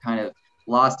relationship. You're kind of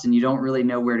lost and you don't really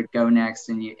know where to go next,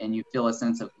 and you feel a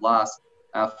sense of loss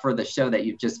for the show that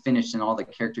you've just finished and all the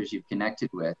characters you've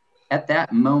connected with. At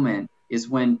that moment is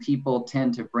when people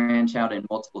tend to branch out in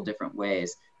multiple different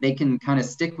ways. They can kind of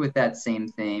stick with that same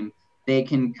theme. They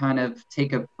can kind of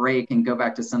take a break and go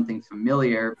back to something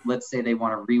familiar. Let's say they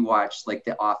want to rewatch like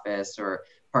The Office or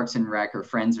Parks and Rec or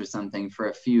Friends or something for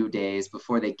a few days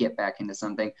before they get back into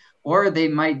something. Or they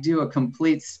might do a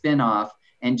complete spin-off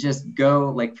and just go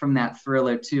like from that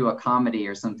thriller to a comedy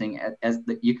or something.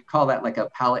 You could call that like a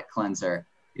palate cleanser,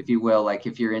 if you will, like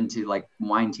if you're into like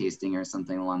wine tasting or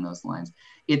something along those lines.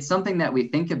 It's something that we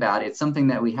think about. It's something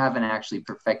that we haven't actually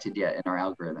perfected yet in our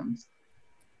algorithms.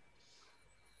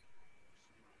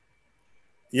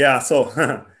 Yeah,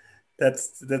 so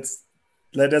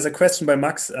there's a question by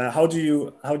Max. How do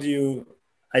you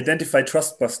identify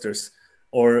trust busters?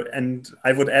 And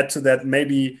I would add to that,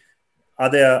 maybe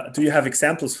do you have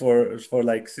examples for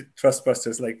like trust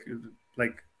busters, like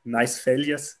nice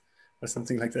failures or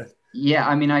something like that? Yeah,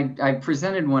 I mean, I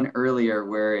presented one earlier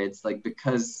where it's like,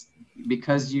 because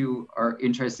you are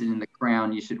interested in The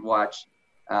Crown, you should watch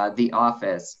The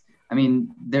Office. I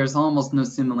mean, there's almost no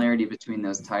similarity between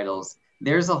those titles.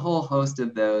 There's a whole host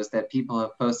of those that people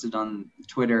have posted on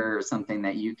Twitter or something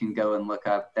that you can go and look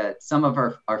up, that some of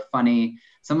are funny,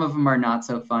 some of them are not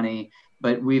so funny,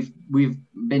 but we've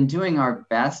been doing our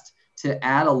best to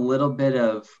add a little bit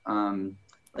of a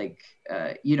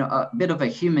bit of a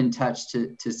human touch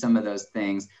to some of those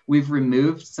things. We've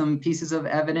removed some pieces of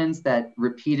evidence that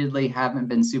repeatedly haven't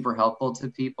been super helpful to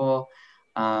people.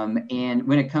 And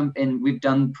we've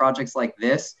done projects like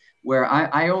this, where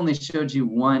I only showed you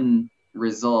one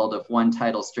result of one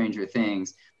title, Stranger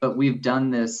Things, but we've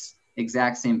done this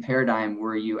exact same paradigm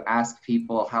where you ask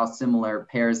people how similar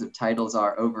pairs of titles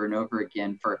are over and over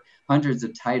again for hundreds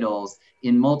of titles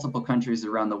in multiple countries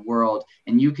around the world.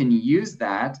 And you can use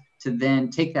that to then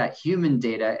take that human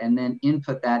data and then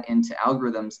input that into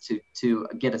algorithms to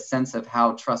get a sense of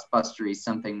how trustbustery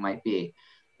something might be.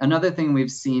 Another thing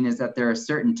we've seen is that there are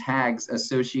certain tags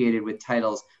associated with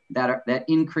titles that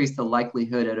increase the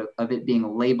likelihood of it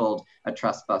being labeled a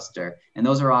trustbuster. And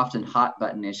those are often hot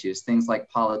button issues, things like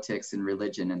politics and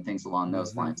religion and things along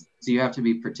those lines. So you have to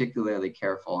be particularly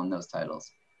careful on those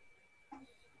titles.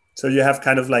 So you have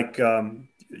kind of like,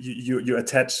 you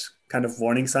attach kind of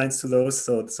warning signs to those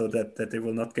so that they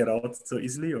will not get out so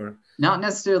easily, or? Not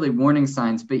necessarily warning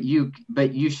signs, but you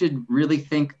should really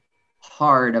think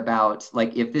hard about,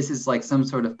 like, if this is like some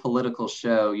sort of political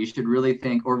show, you should really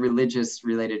think, or religious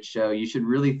related show, you should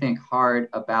really think hard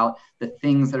about the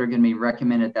things that are going to be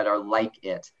recommended that are like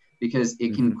it, because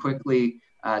it can quickly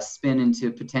spin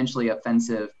into potentially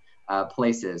offensive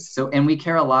places. So, and we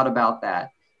care a lot about that.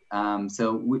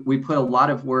 So we put a lot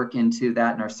of work into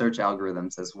that in our search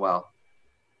algorithms as well.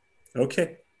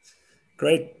 Okay,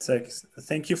 Great, Zach.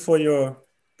 Thank you for your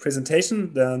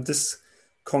presentation. This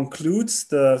concludes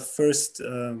the first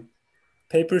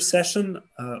paper session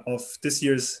of this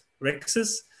year's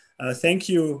RecSys. Thank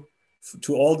you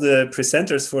to all the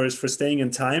presenters for staying in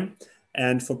time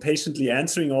and for patiently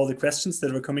answering all the questions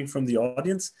that were coming from the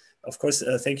audience. Of course,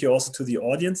 thank you also to the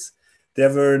audience.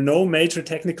 There were no major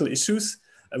technical issues,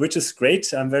 which is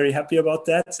great. I'm very happy about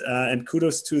that. And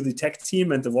kudos to the tech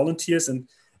team and the volunteers and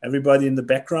everybody in the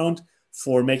background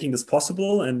for making this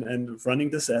possible and running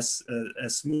this as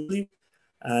smoothly.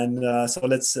 And so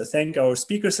let's thank our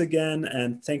speakers again,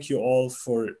 and thank you all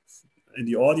in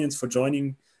the audience for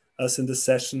joining us in this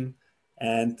session.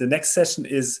 And the next session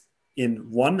is in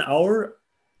 1 hour.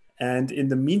 And in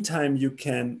the meantime, you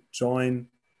can join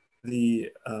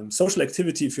the social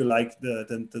activity if you like.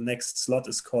 The next slot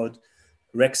is called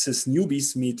RecSys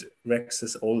Newbies Meet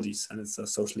RecSys Oldies, and it's a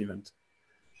social event.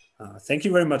 Thank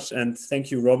you very much, and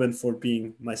thank you, Robin, for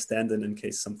being my stand-in in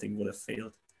case something would have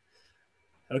failed.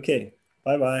 Okay,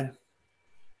 bye-bye.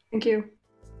 Thank you.